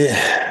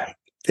 Yeah,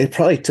 it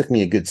probably took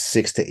me a good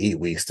 6 to 8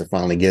 weeks to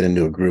finally get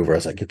into a groove where I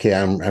was like, okay,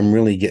 I'm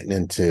really getting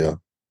into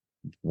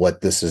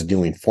what this is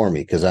doing for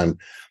me, because I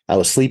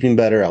was sleeping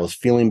better, I was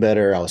feeling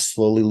better, I was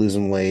slowly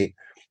losing weight.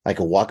 I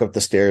could walk up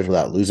the stairs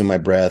without losing my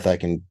breath. I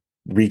can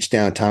reach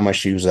down, tie my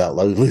shoes without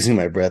losing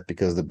my breath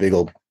because the big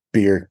old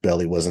beer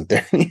belly wasn't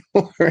there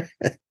anymore.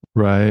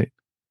 Right.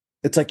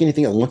 It's like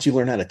anything else. Once you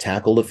learn how to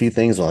tackle a few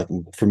things, like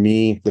for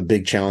me, the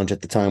big challenge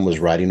at the time was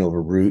riding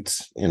over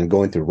roots and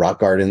going through rock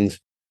gardens.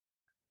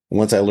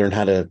 Once I learned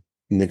how to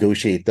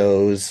negotiate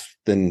those,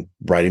 then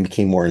riding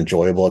became more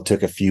enjoyable. I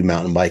took a few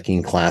mountain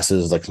biking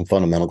classes, like some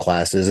fundamental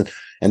classes.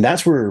 And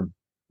that's where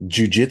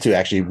jiu-jitsu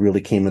actually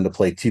really came into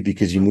play too,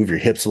 because you move your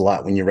hips a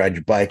lot when you ride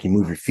your bike, you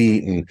move your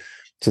feet. And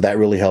so that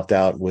really helped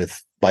out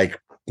with bike,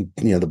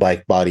 the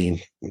bike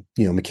body,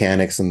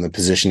 mechanics and the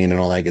positioning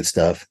and all that good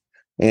stuff.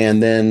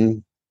 And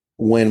then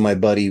when my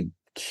buddy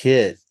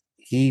Kit,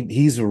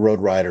 he's a road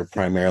rider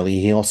primarily.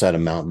 He also had a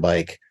mountain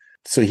bike.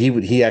 So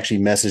he actually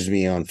messaged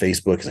me on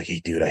Facebook. He's like, hey,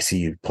 dude, I see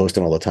you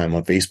posting all the time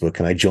on Facebook.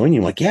 Can I join you?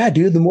 I'm like, yeah,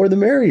 dude, the more the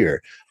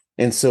merrier.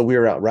 And so we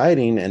were out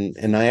riding,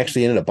 and I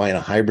actually ended up buying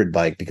a hybrid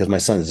bike because my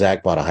son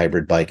Zach bought a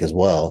hybrid bike as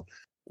well.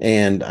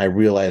 And I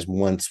realized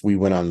once we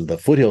went on the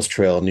Foothills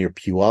Trail near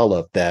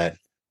Puyallup that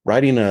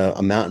riding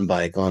a mountain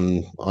bike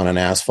on an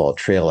asphalt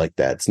trail like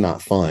that's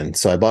not fun.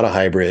 So I bought a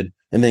hybrid.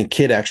 And then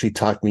Kid actually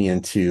talked me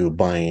into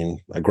buying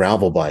a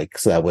gravel bike,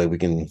 so that way we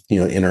can,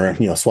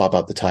 swap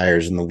out the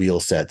tires and the wheel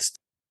sets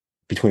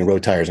between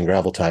road tires and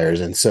gravel tires.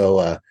 And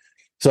so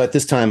at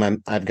this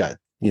time I've got,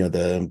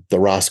 the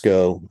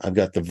Roscoe, I've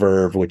got the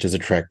Verve, which is a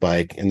Trek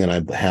bike. And then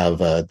I have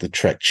the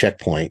Trek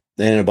Checkpoint.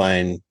 Then I ended up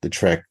buying the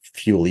Trek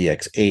Fuel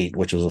EX8,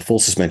 which was a full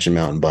suspension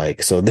mountain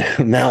bike. So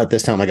now at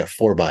this time I got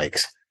 4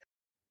 bikes.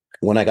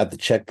 When I got the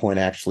Checkpoint,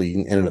 I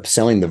actually ended up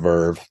selling the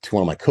Verve to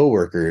one of my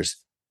coworkers.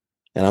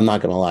 And I'm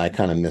not going to lie, I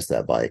kind of missed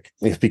that bike.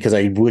 It's because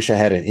I wish I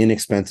had an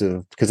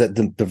inexpensive, because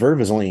the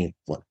Verve is only,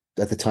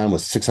 at the time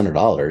was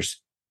 $600.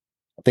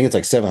 I think it's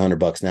like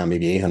 $700 now,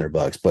 maybe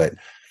 $800, but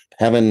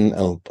having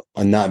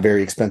a not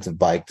very expensive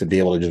bike to be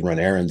able to just run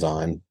errands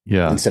on,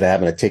 instead of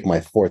having to take my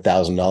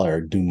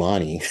 $4,000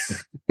 Dumani.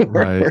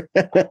 Right.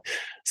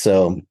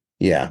 So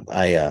yeah,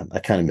 I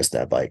kind of missed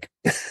that bike.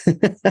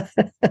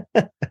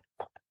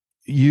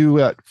 You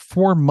at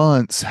 4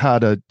 months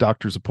had a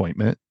doctor's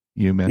appointment,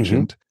 you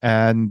mentioned,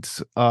 and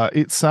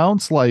it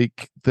sounds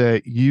like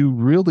that you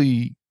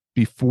really,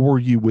 before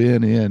you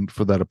went in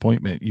for that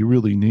appointment, you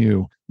really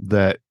knew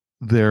that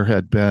there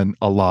had been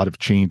a lot of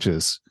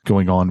changes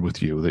going on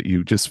with you, that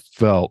you just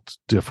felt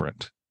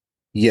different.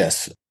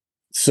 Yes.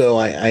 So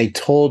I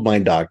told my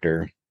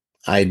doctor,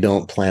 I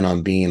don't plan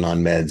on being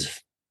on meds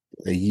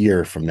a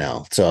year from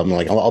now. So I'm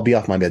like, I'll be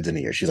off my meds in a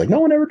year. She's like, no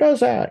one ever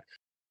does that.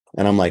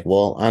 And I'm like,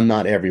 well, I'm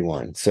not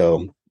everyone.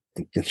 So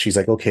she's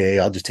like, okay,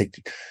 I'll just take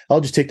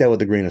that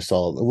with a grain of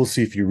salt. We'll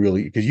see if you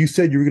really, because you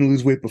said you were going to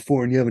lose weight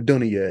before and you haven't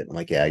done it yet. I'm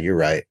like, yeah, you're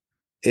right.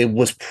 It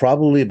was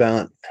probably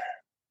about,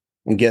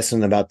 I'm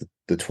guessing about the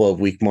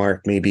 12-week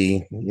mark,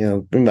 maybe,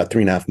 about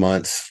 3.5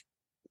 months,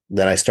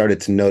 that I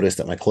started to notice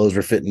that my clothes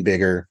were fitting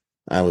bigger.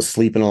 I was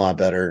sleeping a lot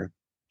better.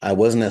 I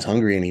wasn't as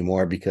hungry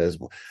anymore, because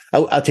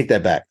I'll take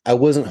that back. I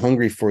wasn't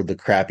hungry for the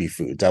crappy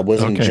foods. I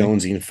wasn't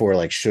jonesing for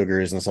like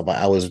sugars and stuff.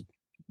 I was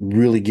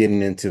really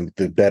getting into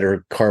the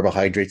better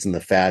carbohydrates and the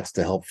fats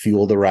to help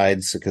fuel the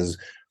rides. Because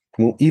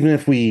even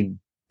if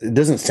it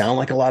doesn't sound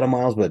like a lot of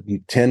miles, but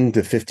 10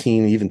 to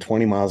 15, even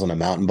 20 miles on a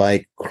mountain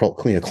bike,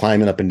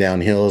 climbing up and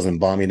down hills and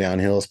bombing down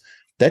hills,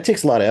 that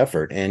takes a lot of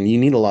effort, and you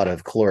need a lot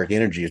of caloric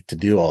energy to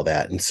do all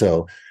that. And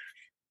so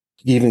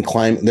even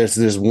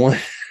there's one,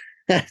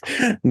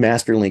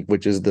 Master Link,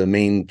 which is the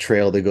main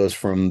trail that goes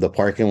from the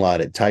parking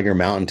lot at Tiger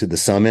Mountain to the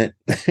summit.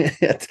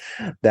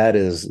 that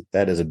is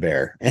a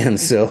bear. And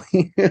so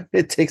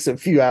it takes a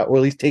few hours, or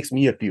at least takes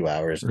me a few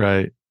hours,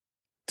 Right.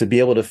 to be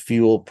able to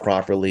fuel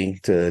properly,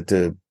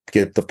 to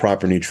get the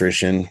proper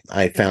nutrition.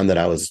 I found that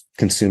I was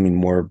consuming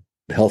more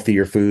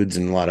healthier foods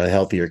and a lot of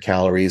healthier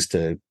calories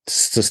to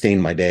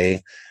sustain my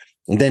day.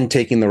 And then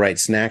taking the right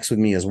snacks with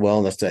me as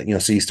well. That's that,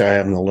 so you start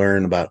having to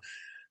learn about,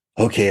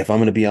 okay, if I'm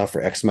going to be out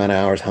for X amount of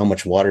hours, how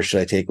much water should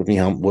I take with me?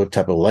 What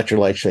type of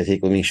electrolytes should I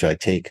take with me? Should I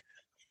take,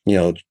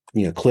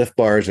 Cliff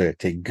Bars, or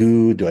take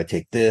goo? Do I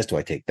take this? Do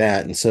I take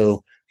that? And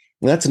so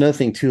that's another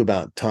thing too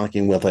about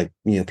talking with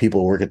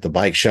people who work at the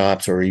bike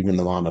shops or even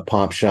the mom and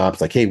pop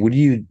shops. Like, hey, what do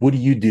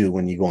you do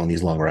when you go on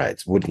these long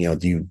rides? Do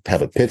you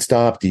have a pit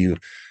stop? Do you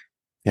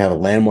have a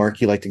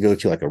landmark you like to go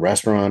to, like a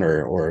restaurant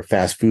or a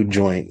fast food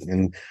joint?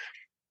 And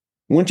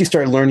once you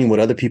start learning what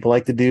other people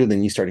like to do,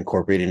 then you start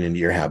incorporating it into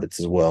your habits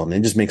as well. And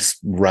it just makes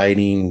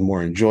riding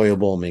more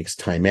enjoyable, makes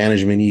time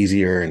management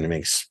easier, and it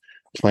makes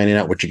planning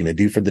out what you're going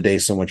to do for the day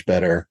so much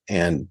better.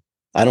 And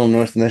I don't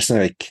know if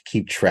necessarily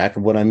keep track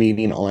of what I'm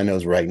eating. All I know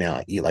is right now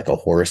I eat like a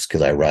horse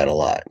because I ride a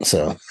lot.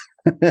 So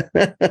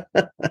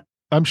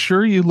I'm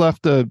sure you made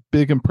a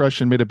big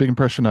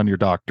impression on your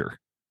doctor.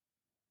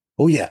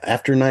 Oh yeah.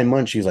 After 9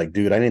 months, she's like,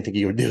 dude, I didn't think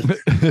you would do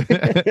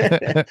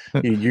it.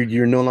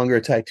 You're no longer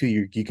a type 2.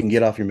 You can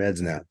get off your meds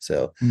now.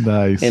 So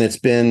nice. And it's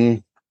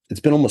been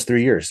almost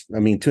 3 years. I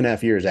mean,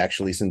 2.5 years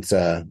actually since,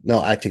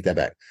 no, I take that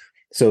back.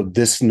 So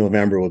this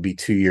November will be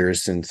 2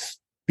 years since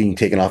being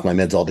taken off my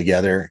meds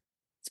altogether.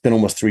 It's been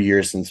almost 3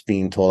 years since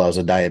being told I was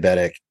a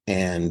diabetic.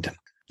 And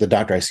the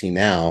doctor I see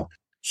now,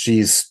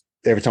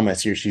 every time I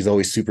see her, she's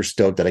always super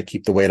stoked that I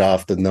keep the weight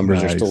off. The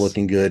numbers are still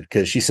looking good,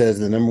 because she says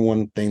the number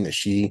one thing that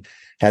she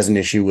has an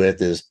issue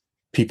with is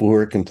people who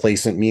are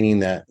complacent, meaning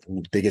that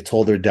they get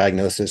told their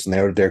diagnosis and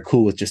they're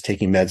cool with just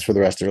taking meds for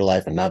the rest of their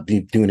life and not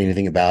doing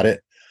anything about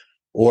it.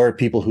 Or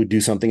people who do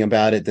something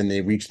about it, then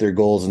they reach their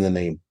goals and then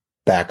they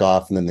back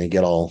off and then they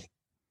get all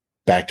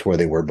back to where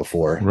they were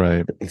before.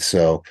 Right.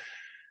 So,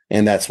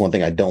 and that's one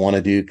thing I don't want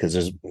to do, because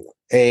there's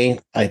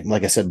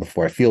like I said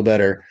before, I feel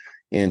better,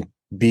 and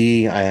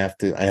B, I have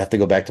to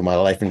go back to my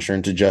life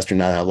insurance adjuster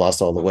now that I've lost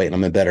all the weight and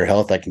I'm in better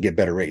health. I can get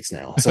better rates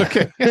now. So.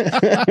 Okay.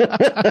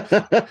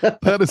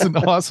 That is an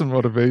awesome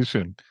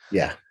motivation.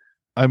 Yeah.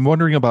 I'm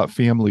wondering about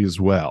family as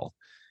well.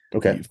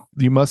 Okay.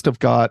 You must have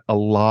got a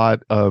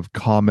lot of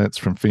comments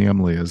from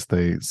family as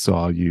they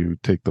saw you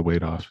take the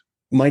weight off.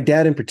 My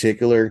dad in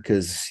particular,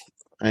 because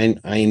I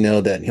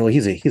know that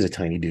he's a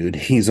tiny dude. I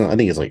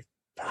think he's like,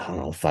 I don't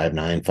know,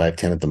 5'9",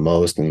 5'10" at the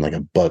most, and like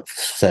a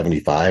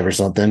 $175 or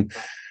something.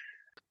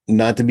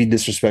 Not to be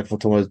disrespectful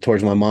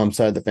towards my mom's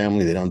side of the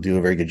family, they don't do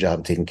a very good job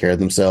of taking care of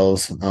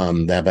themselves.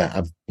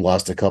 I've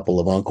lost a couple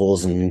of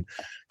uncles and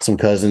some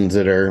cousins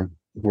that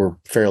were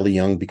fairly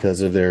young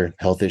because of their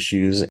health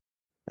issues.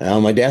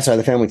 My dad's side of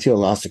the family too, I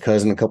lost a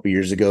cousin a couple of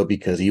years ago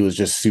because he was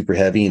just super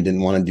heavy and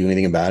didn't want to do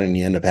anything about it, and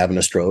he ended up having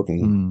a stroke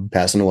and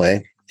passing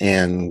away.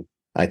 And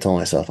I told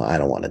myself, I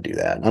don't want to do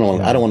that. I don't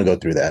want to go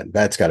through that.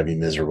 That's got to be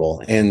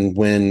miserable. And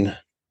when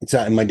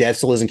my dad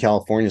still lives in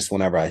California, so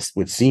whenever I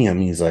would see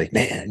him, he's like,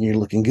 man, you're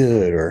looking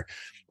good. Or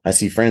I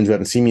see friends who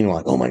haven't seen me and I'm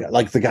like, oh my God,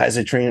 like the guys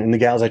I train and the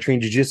gals I train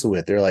jiu-jitsu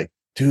with, they're like,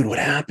 dude, what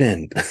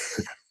happened?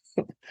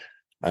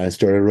 I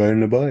started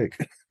riding a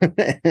bike.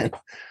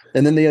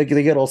 And then they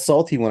get all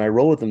salty when I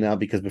roll with them now,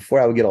 because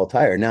before I would get all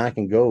tired. Now I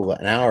can go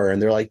an hour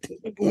and they're like,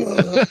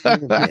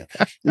 I'm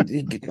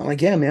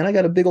like, yeah, man, I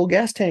got a big old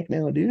gas tank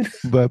now, dude.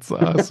 That's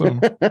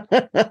awesome.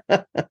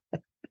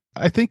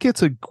 I think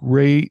it's a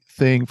great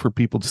thing for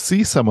people to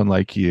see someone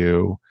like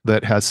you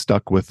that has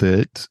stuck with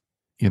it,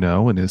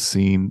 and has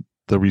seen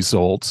the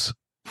results,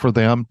 for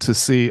them to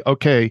see,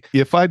 okay,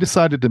 if I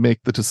decided to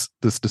make this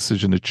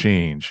decision to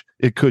change,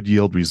 it could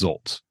yield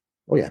results.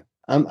 Oh, yeah.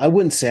 I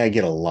wouldn't say I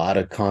get a lot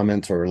of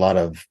comments or a lot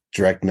of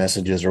direct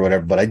messages or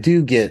whatever, but I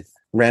do get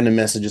random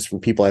messages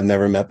from people I've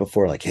never met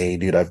before. Like, hey,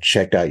 dude, I've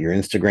checked out your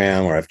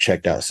Instagram, or I've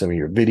checked out some of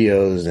your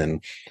videos,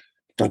 and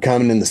I'm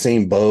coming in the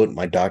same boat.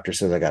 My doctor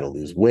says I got to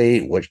lose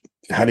weight.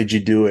 How did you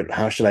do it?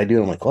 How should I do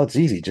it? I'm like, well, it's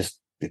easy. Just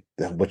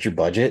what's your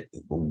budget?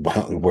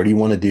 Where do you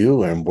want to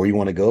do? And where do you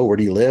want to go? Where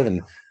do you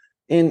live?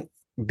 And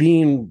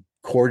being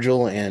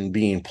cordial and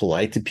being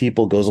polite to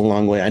people goes a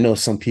long way. I know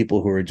some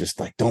people who are just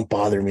like, don't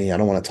bother me, I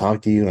don't want to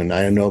talk to you. And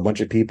I know a bunch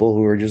of people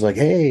who are just like,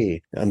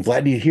 hey, I'm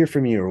glad to hear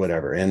from you or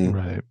whatever. And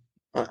right.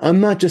 I'm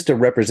not just a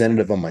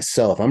representative of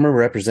myself. I'm a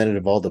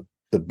representative of all the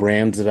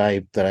brands that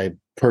I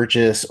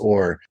purchase,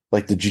 or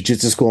like the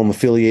jiu-jitsu school I'm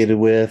affiliated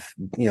with.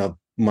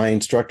 My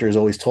instructor has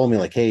always told me,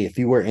 like, hey, if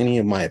you wear any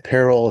of my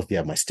apparel, if you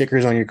have my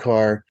stickers on your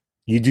car,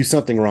 you do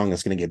something wrong,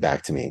 that's going to get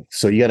back to me.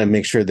 So you got to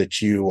make sure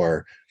that you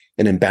are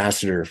an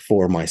ambassador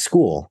for my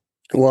school.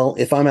 Well,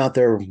 if I'm out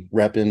there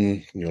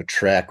repping,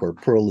 Trek or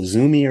Pearl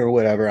Izumi or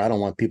whatever, I don't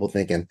want people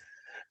thinking,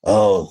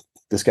 oh,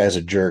 this guy's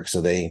a jerk,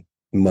 so they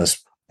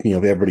must,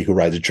 everybody who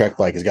rides a Trek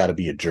bike has got to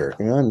be a jerk.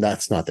 And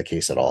that's not the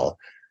case at all.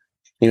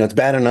 It's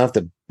bad enough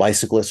that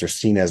bicyclists are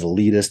seen as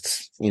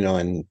elitists,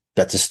 and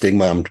that's a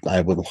stigma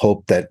I would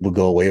hope that will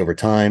go away over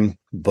time,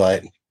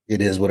 but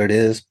it is what it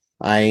is.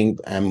 I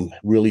am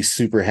really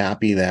super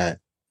happy that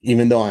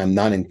even though I'm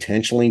not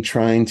intentionally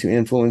trying to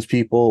influence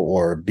people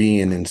or be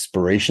an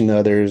inspiration to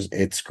others,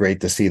 it's great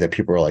to see that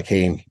people are like,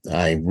 hey,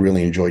 I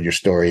really enjoyed your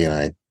story and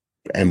I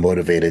am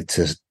motivated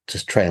to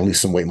just try and lose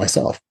some weight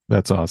myself.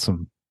 That's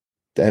awesome.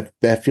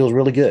 That feels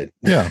really good.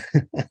 Yeah.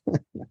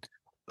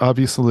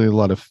 Obviously, a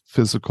lot of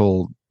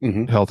physical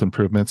health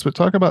improvements, but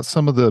talk about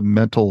some of the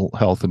mental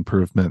health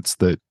improvements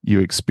that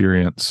you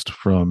experienced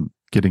from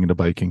getting into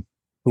biking.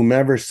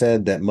 Whomever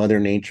said that Mother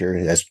Nature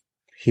has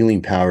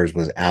healing powers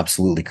was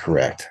absolutely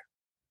correct.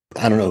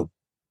 I don't know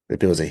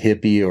if it was a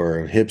hippie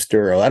or a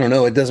hipster, or I don't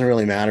know, it doesn't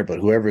really matter, but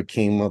whoever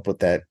came up with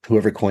that,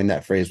 whoever coined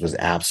that phrase was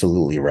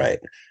absolutely right.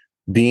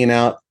 Being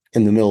out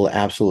in the middle of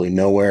absolutely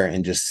nowhere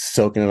and just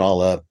soaking it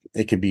all up.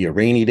 It could be a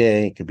rainy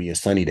day, it could be a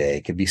sunny day,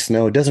 it could be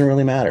snow. It doesn't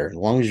really matter. As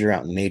long as you're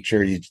out in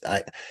nature,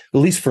 at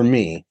least for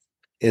me,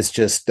 it's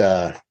just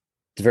it's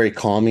very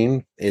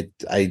calming.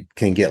 I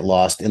can get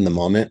lost in the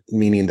moment,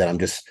 meaning that I'm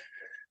just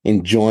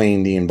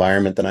enjoying the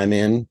environment that I'm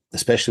in,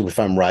 especially if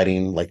I'm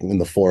riding like in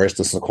the forest,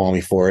 the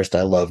Snoqualmie Forest.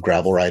 I love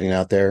gravel riding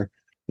out there.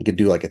 You could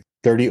do like a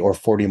 30 or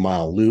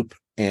 40-mile loop,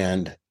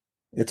 and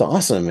it's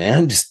awesome,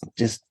 man.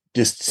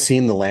 Just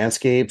seeing the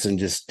landscapes and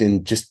just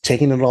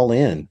taking it all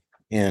in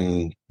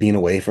and being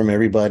away from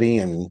everybody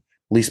and at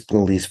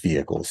least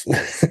vehicles.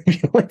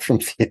 Be away from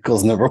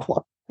vehicles, number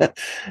one.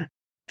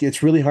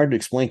 It's really hard to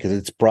explain because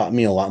it's brought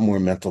me a lot more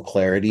mental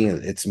clarity.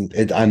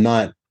 I'm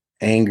not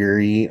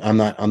angry. I'm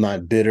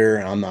not bitter.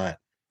 I'm not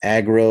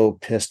aggro,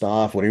 pissed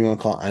off, whatever you want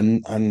to call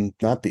it. I'm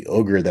not the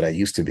ogre that I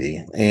used to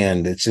be.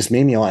 And it's just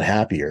made me a lot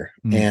happier.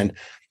 And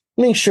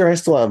I mean, sure, I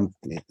still have,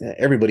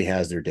 everybody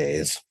has their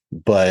days,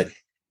 but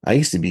I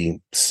used to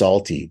be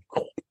salty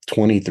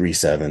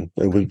 23/7.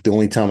 The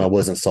only time I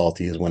wasn't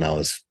salty is when I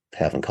was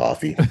having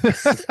coffee.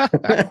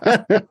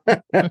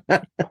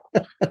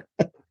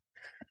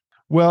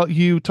 Well,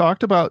 you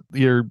talked about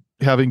your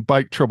having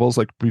bike troubles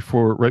like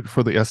right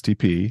before the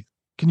STP.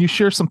 Can you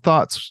share some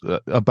thoughts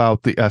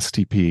about the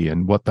STP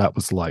and what that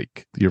was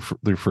like your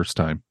first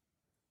time?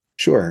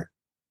 Sure.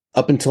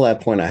 Up until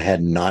that point, I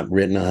had not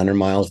ridden 100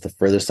 miles. The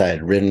furthest I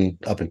had ridden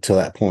up until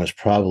that point was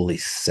probably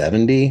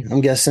 70,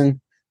 I'm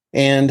guessing.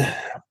 And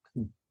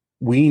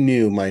we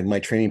knew, my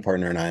training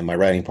partner and I, my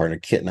riding partner,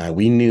 Kit and I,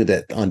 we knew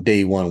that on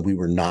day one, we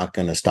were not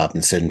going to stop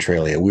in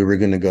Centralia. We were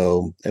going to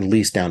go at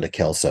least down to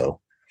Kelso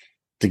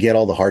to get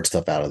all the hard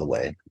stuff out of the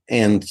way.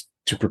 And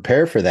to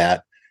prepare for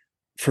that,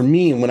 for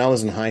me, when I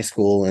was in high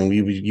school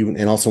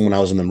and also when I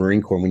was in the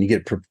Marine Corps, when you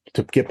get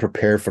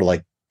prepared for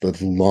like the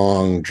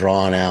long,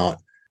 drawn out,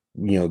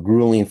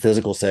 grueling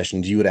physical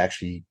sessions, you would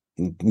actually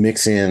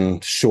mix in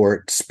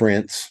short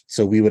sprints.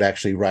 So we would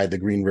actually ride the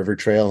Green River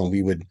Trail and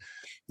we would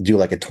do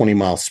like a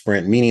 20-mile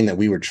sprint, meaning that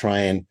we would try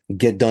and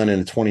get done in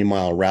a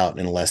 20-mile route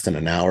in less than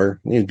an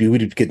hour.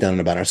 We'd get done in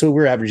about an hour. So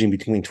we're averaging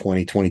between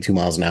 20, 22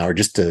 miles an hour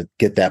just to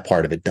get that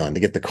part of it done, to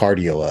get the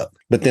cardio up.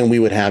 But then we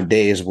would have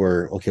days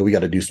where, okay, we got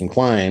to do some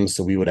climbs.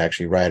 So we would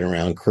actually ride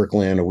around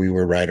Kirkland, or we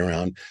would ride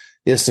around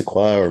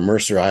Issaquah or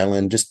Mercer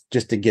Island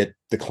just to get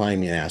the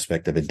climbing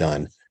aspect of it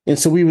done. And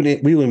so we would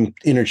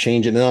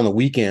interchange it. And then on the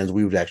weekends,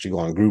 we would actually go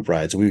on group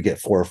rides. So we would get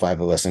 4 or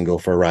 5 of us and go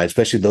for a ride,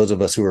 especially those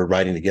of us who are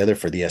riding together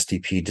for the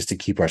STP, just to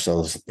keep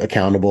ourselves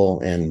accountable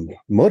and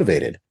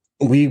motivated.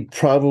 We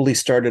probably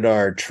started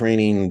our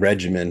training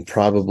regimen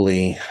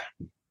probably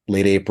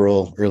late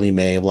April, early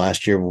May of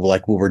last year,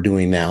 like what we're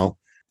doing now,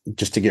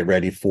 just to get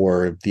ready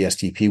for the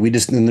STP.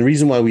 And the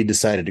reason why we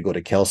decided to go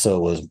to Kelso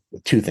was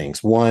 2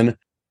 things. One,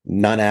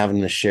 not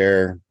having to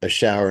share a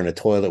shower and a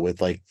toilet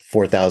with like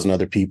 4,000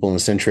 other people in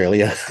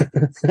Centralia.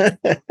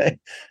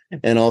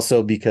 And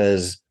also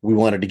because we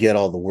wanted to get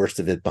all the worst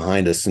of it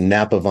behind us. And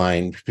Napa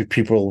Vine,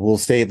 people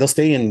they'll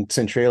stay in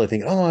Centralia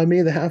thinking, oh, I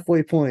made the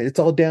halfway point. It's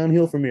all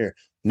downhill from here.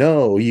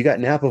 No, you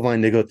got Napa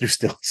Vine to go through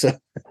still.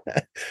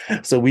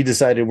 So we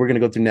decided we're going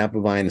to go through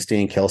Napa Vine and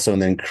stay in Kelso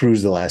and then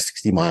cruise the last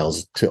 60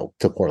 miles to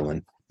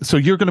Portland. So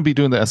you're going to be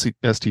doing the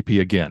STP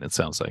again, it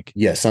sounds like.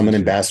 Yes, I'm an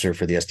ambassador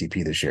for the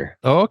STP this year.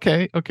 Oh,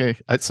 okay.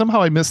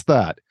 Somehow I missed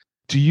that.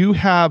 Do you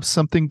have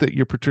something that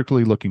you're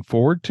particularly looking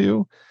forward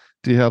to?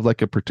 Do you have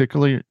like a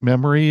particular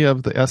memory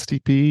of the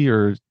STP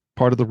or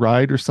part of the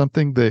ride or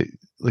something that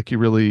like you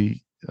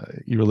really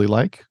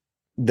like?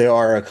 There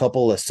are a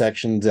couple of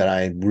sections that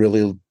I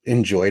really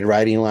enjoyed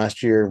riding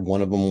last year.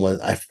 One of them was,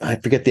 I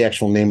forget the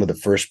actual name of the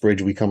first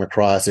bridge we come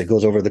across. It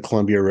goes over the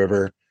Columbia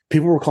River.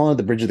 People were calling it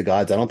the Bridge of the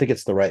Gods. I don't think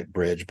it's the right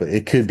bridge, but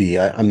it could be.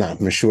 I'm not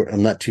sure.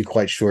 I'm not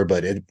quite sure,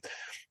 but it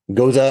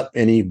goes up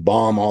and you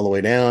bomb all the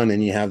way down,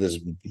 and you have this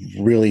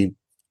really,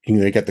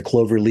 you got the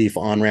clover leaf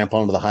on ramp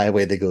onto the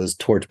highway that goes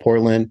towards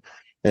Portland.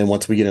 And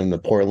once we get into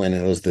Portland,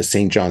 it was the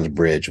St. John's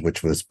Bridge,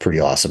 which was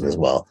pretty awesome as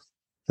well.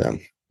 So,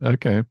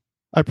 okay.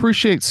 I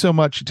appreciate so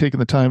much you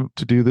taking the time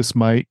to do this,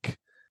 Mike.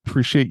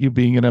 Appreciate you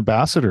being an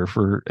ambassador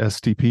for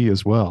STP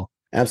as well.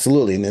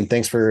 Absolutely. And then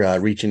thanks for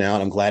reaching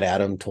out. I'm glad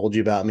Adam told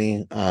you about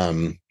me.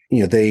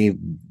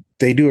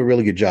 They do a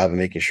really good job of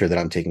making sure that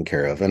I'm taken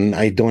care of, and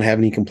I don't have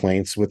any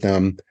complaints with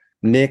them.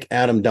 Nick,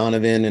 Adam,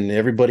 Donovan, and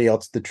everybody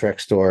else at the Trek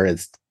store.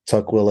 It's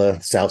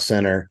Tukwila, South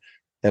Center.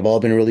 They've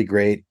all been really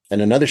great.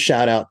 And another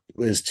shout out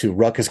is to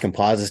Ruckus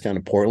Composites down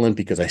in Portland,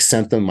 because I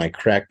sent them my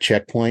cracked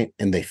checkpoint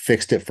and they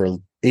fixed it for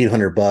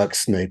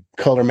 $800 and they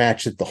color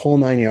matched it the whole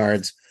 9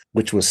 yards,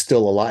 which was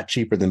still a lot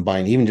cheaper than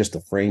buying even just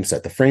a frame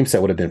set. The frame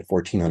set would have been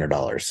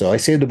 $1,400. So I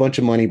saved a bunch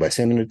of money by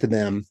sending it to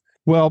them.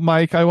 Well,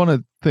 Mike, I want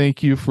to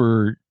thank you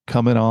for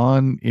coming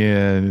on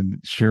and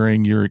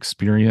sharing your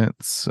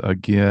experience.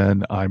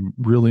 Again, I'm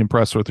really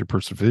impressed with your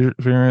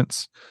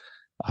perseverance.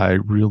 I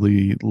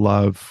really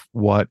love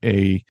what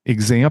a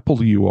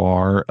example you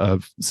are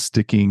of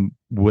sticking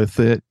with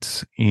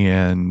it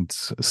and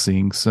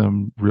seeing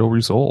some real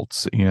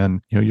results.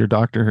 And, your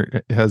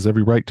doctor has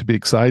every right to be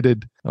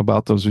excited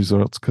about those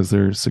results because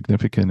they're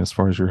significant as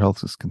far as your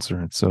health is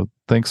concerned. So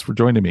thanks for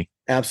joining me.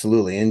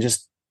 Absolutely. And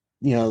just,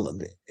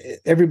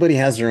 everybody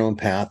has their own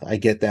path. I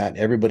get that.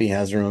 Everybody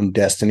has their own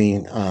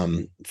destiny.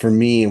 For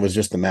me, it was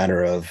just a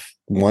matter of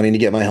wanting to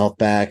get my health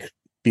back,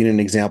 being an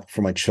example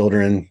for my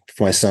children,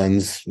 for my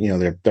sons.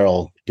 They're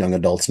all young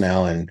adults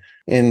now. And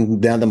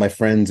now that my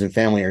friends and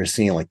family are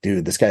seeing, like,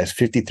 dude, this guy is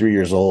 53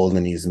 years old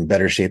and he's in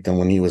better shape than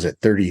when he was at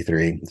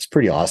 33. It's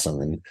pretty awesome.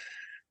 And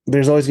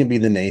there's always going to be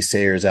the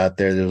naysayers out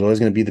there. There's always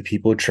going to be the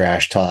people who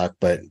trash talk,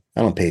 but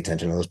I don't pay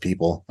attention to those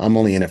people. I'm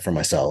only in it for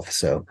myself.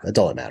 So that's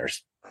all that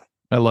matters.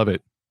 I love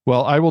it.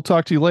 Well, I will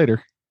talk to you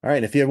later. All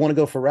right. If you ever want to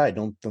go for a ride,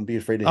 don't be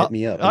afraid to hit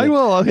me up. I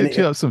will. I'll hit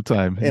you up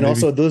sometime. And maybe.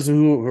 Also, those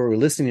who are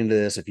listening to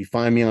this, if you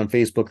find me on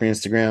Facebook or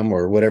Instagram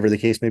or whatever the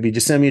case may be,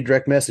 just send me a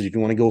direct message. If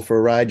you want to go for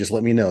a ride, just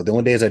let me know. The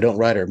only days I don't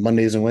ride are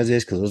Mondays and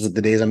Wednesdays because those are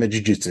the days I'm at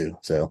jiu-jitsu.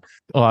 So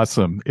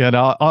awesome. And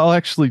I'll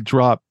actually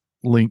drop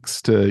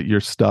links to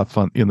your stuff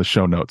in the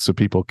show notes so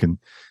people can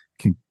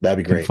that'd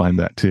be great. Can find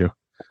that too.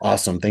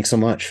 Awesome. Thanks so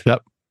much.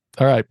 Yep.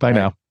 All right. Bye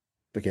now.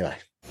 Okay. Bye.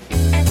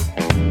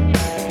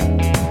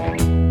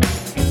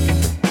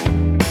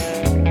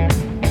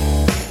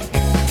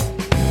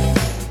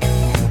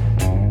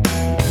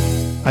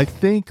 I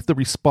think the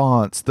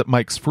response that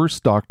Mike's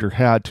first doctor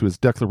had to his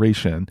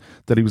declaration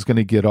that he was going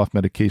to get off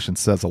medication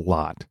says a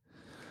lot.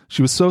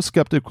 She was so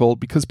skeptical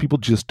because people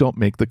just don't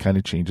make the kind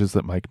of changes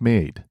that Mike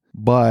made.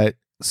 But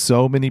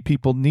so many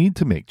people need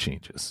to make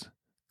changes.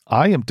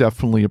 I am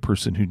definitely a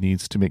person who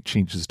needs to make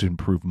changes to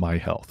improve my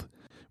health.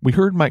 We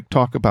heard Mike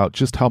talk about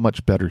just how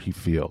much better he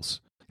feels.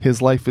 His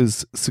life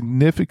is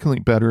significantly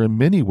better in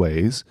many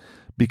ways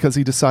because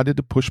he decided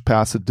to push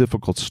past a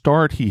difficult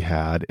start he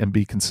had and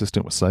be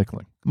consistent with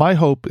cycling. My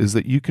hope is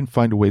that you can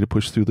find a way to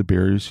push through the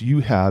barriers you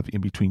have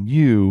in between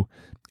you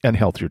and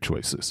healthier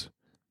choices.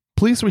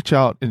 Please reach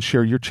out and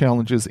share your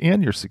challenges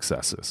and your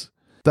successes.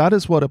 That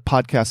is what a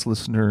podcast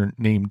listener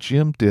named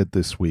Jim did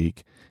this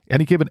week, and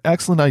he gave an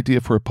excellent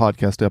idea for a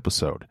podcast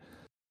episode.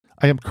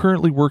 I am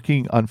currently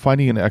working on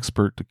finding an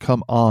expert to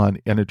come on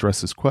and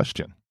address this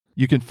question.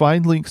 You can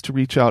find links to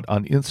reach out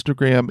on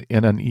Instagram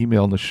and an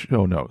email in the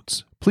show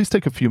notes. Please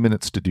take a few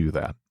minutes to do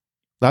that.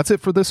 That's it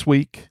for this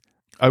week.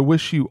 I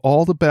wish you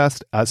all the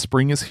best as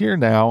spring is here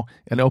now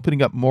and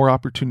opening up more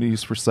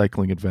opportunities for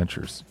cycling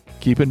adventures.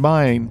 Keep in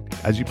mind,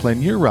 as you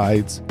plan your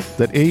rides,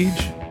 that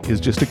age is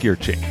just a gear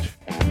change.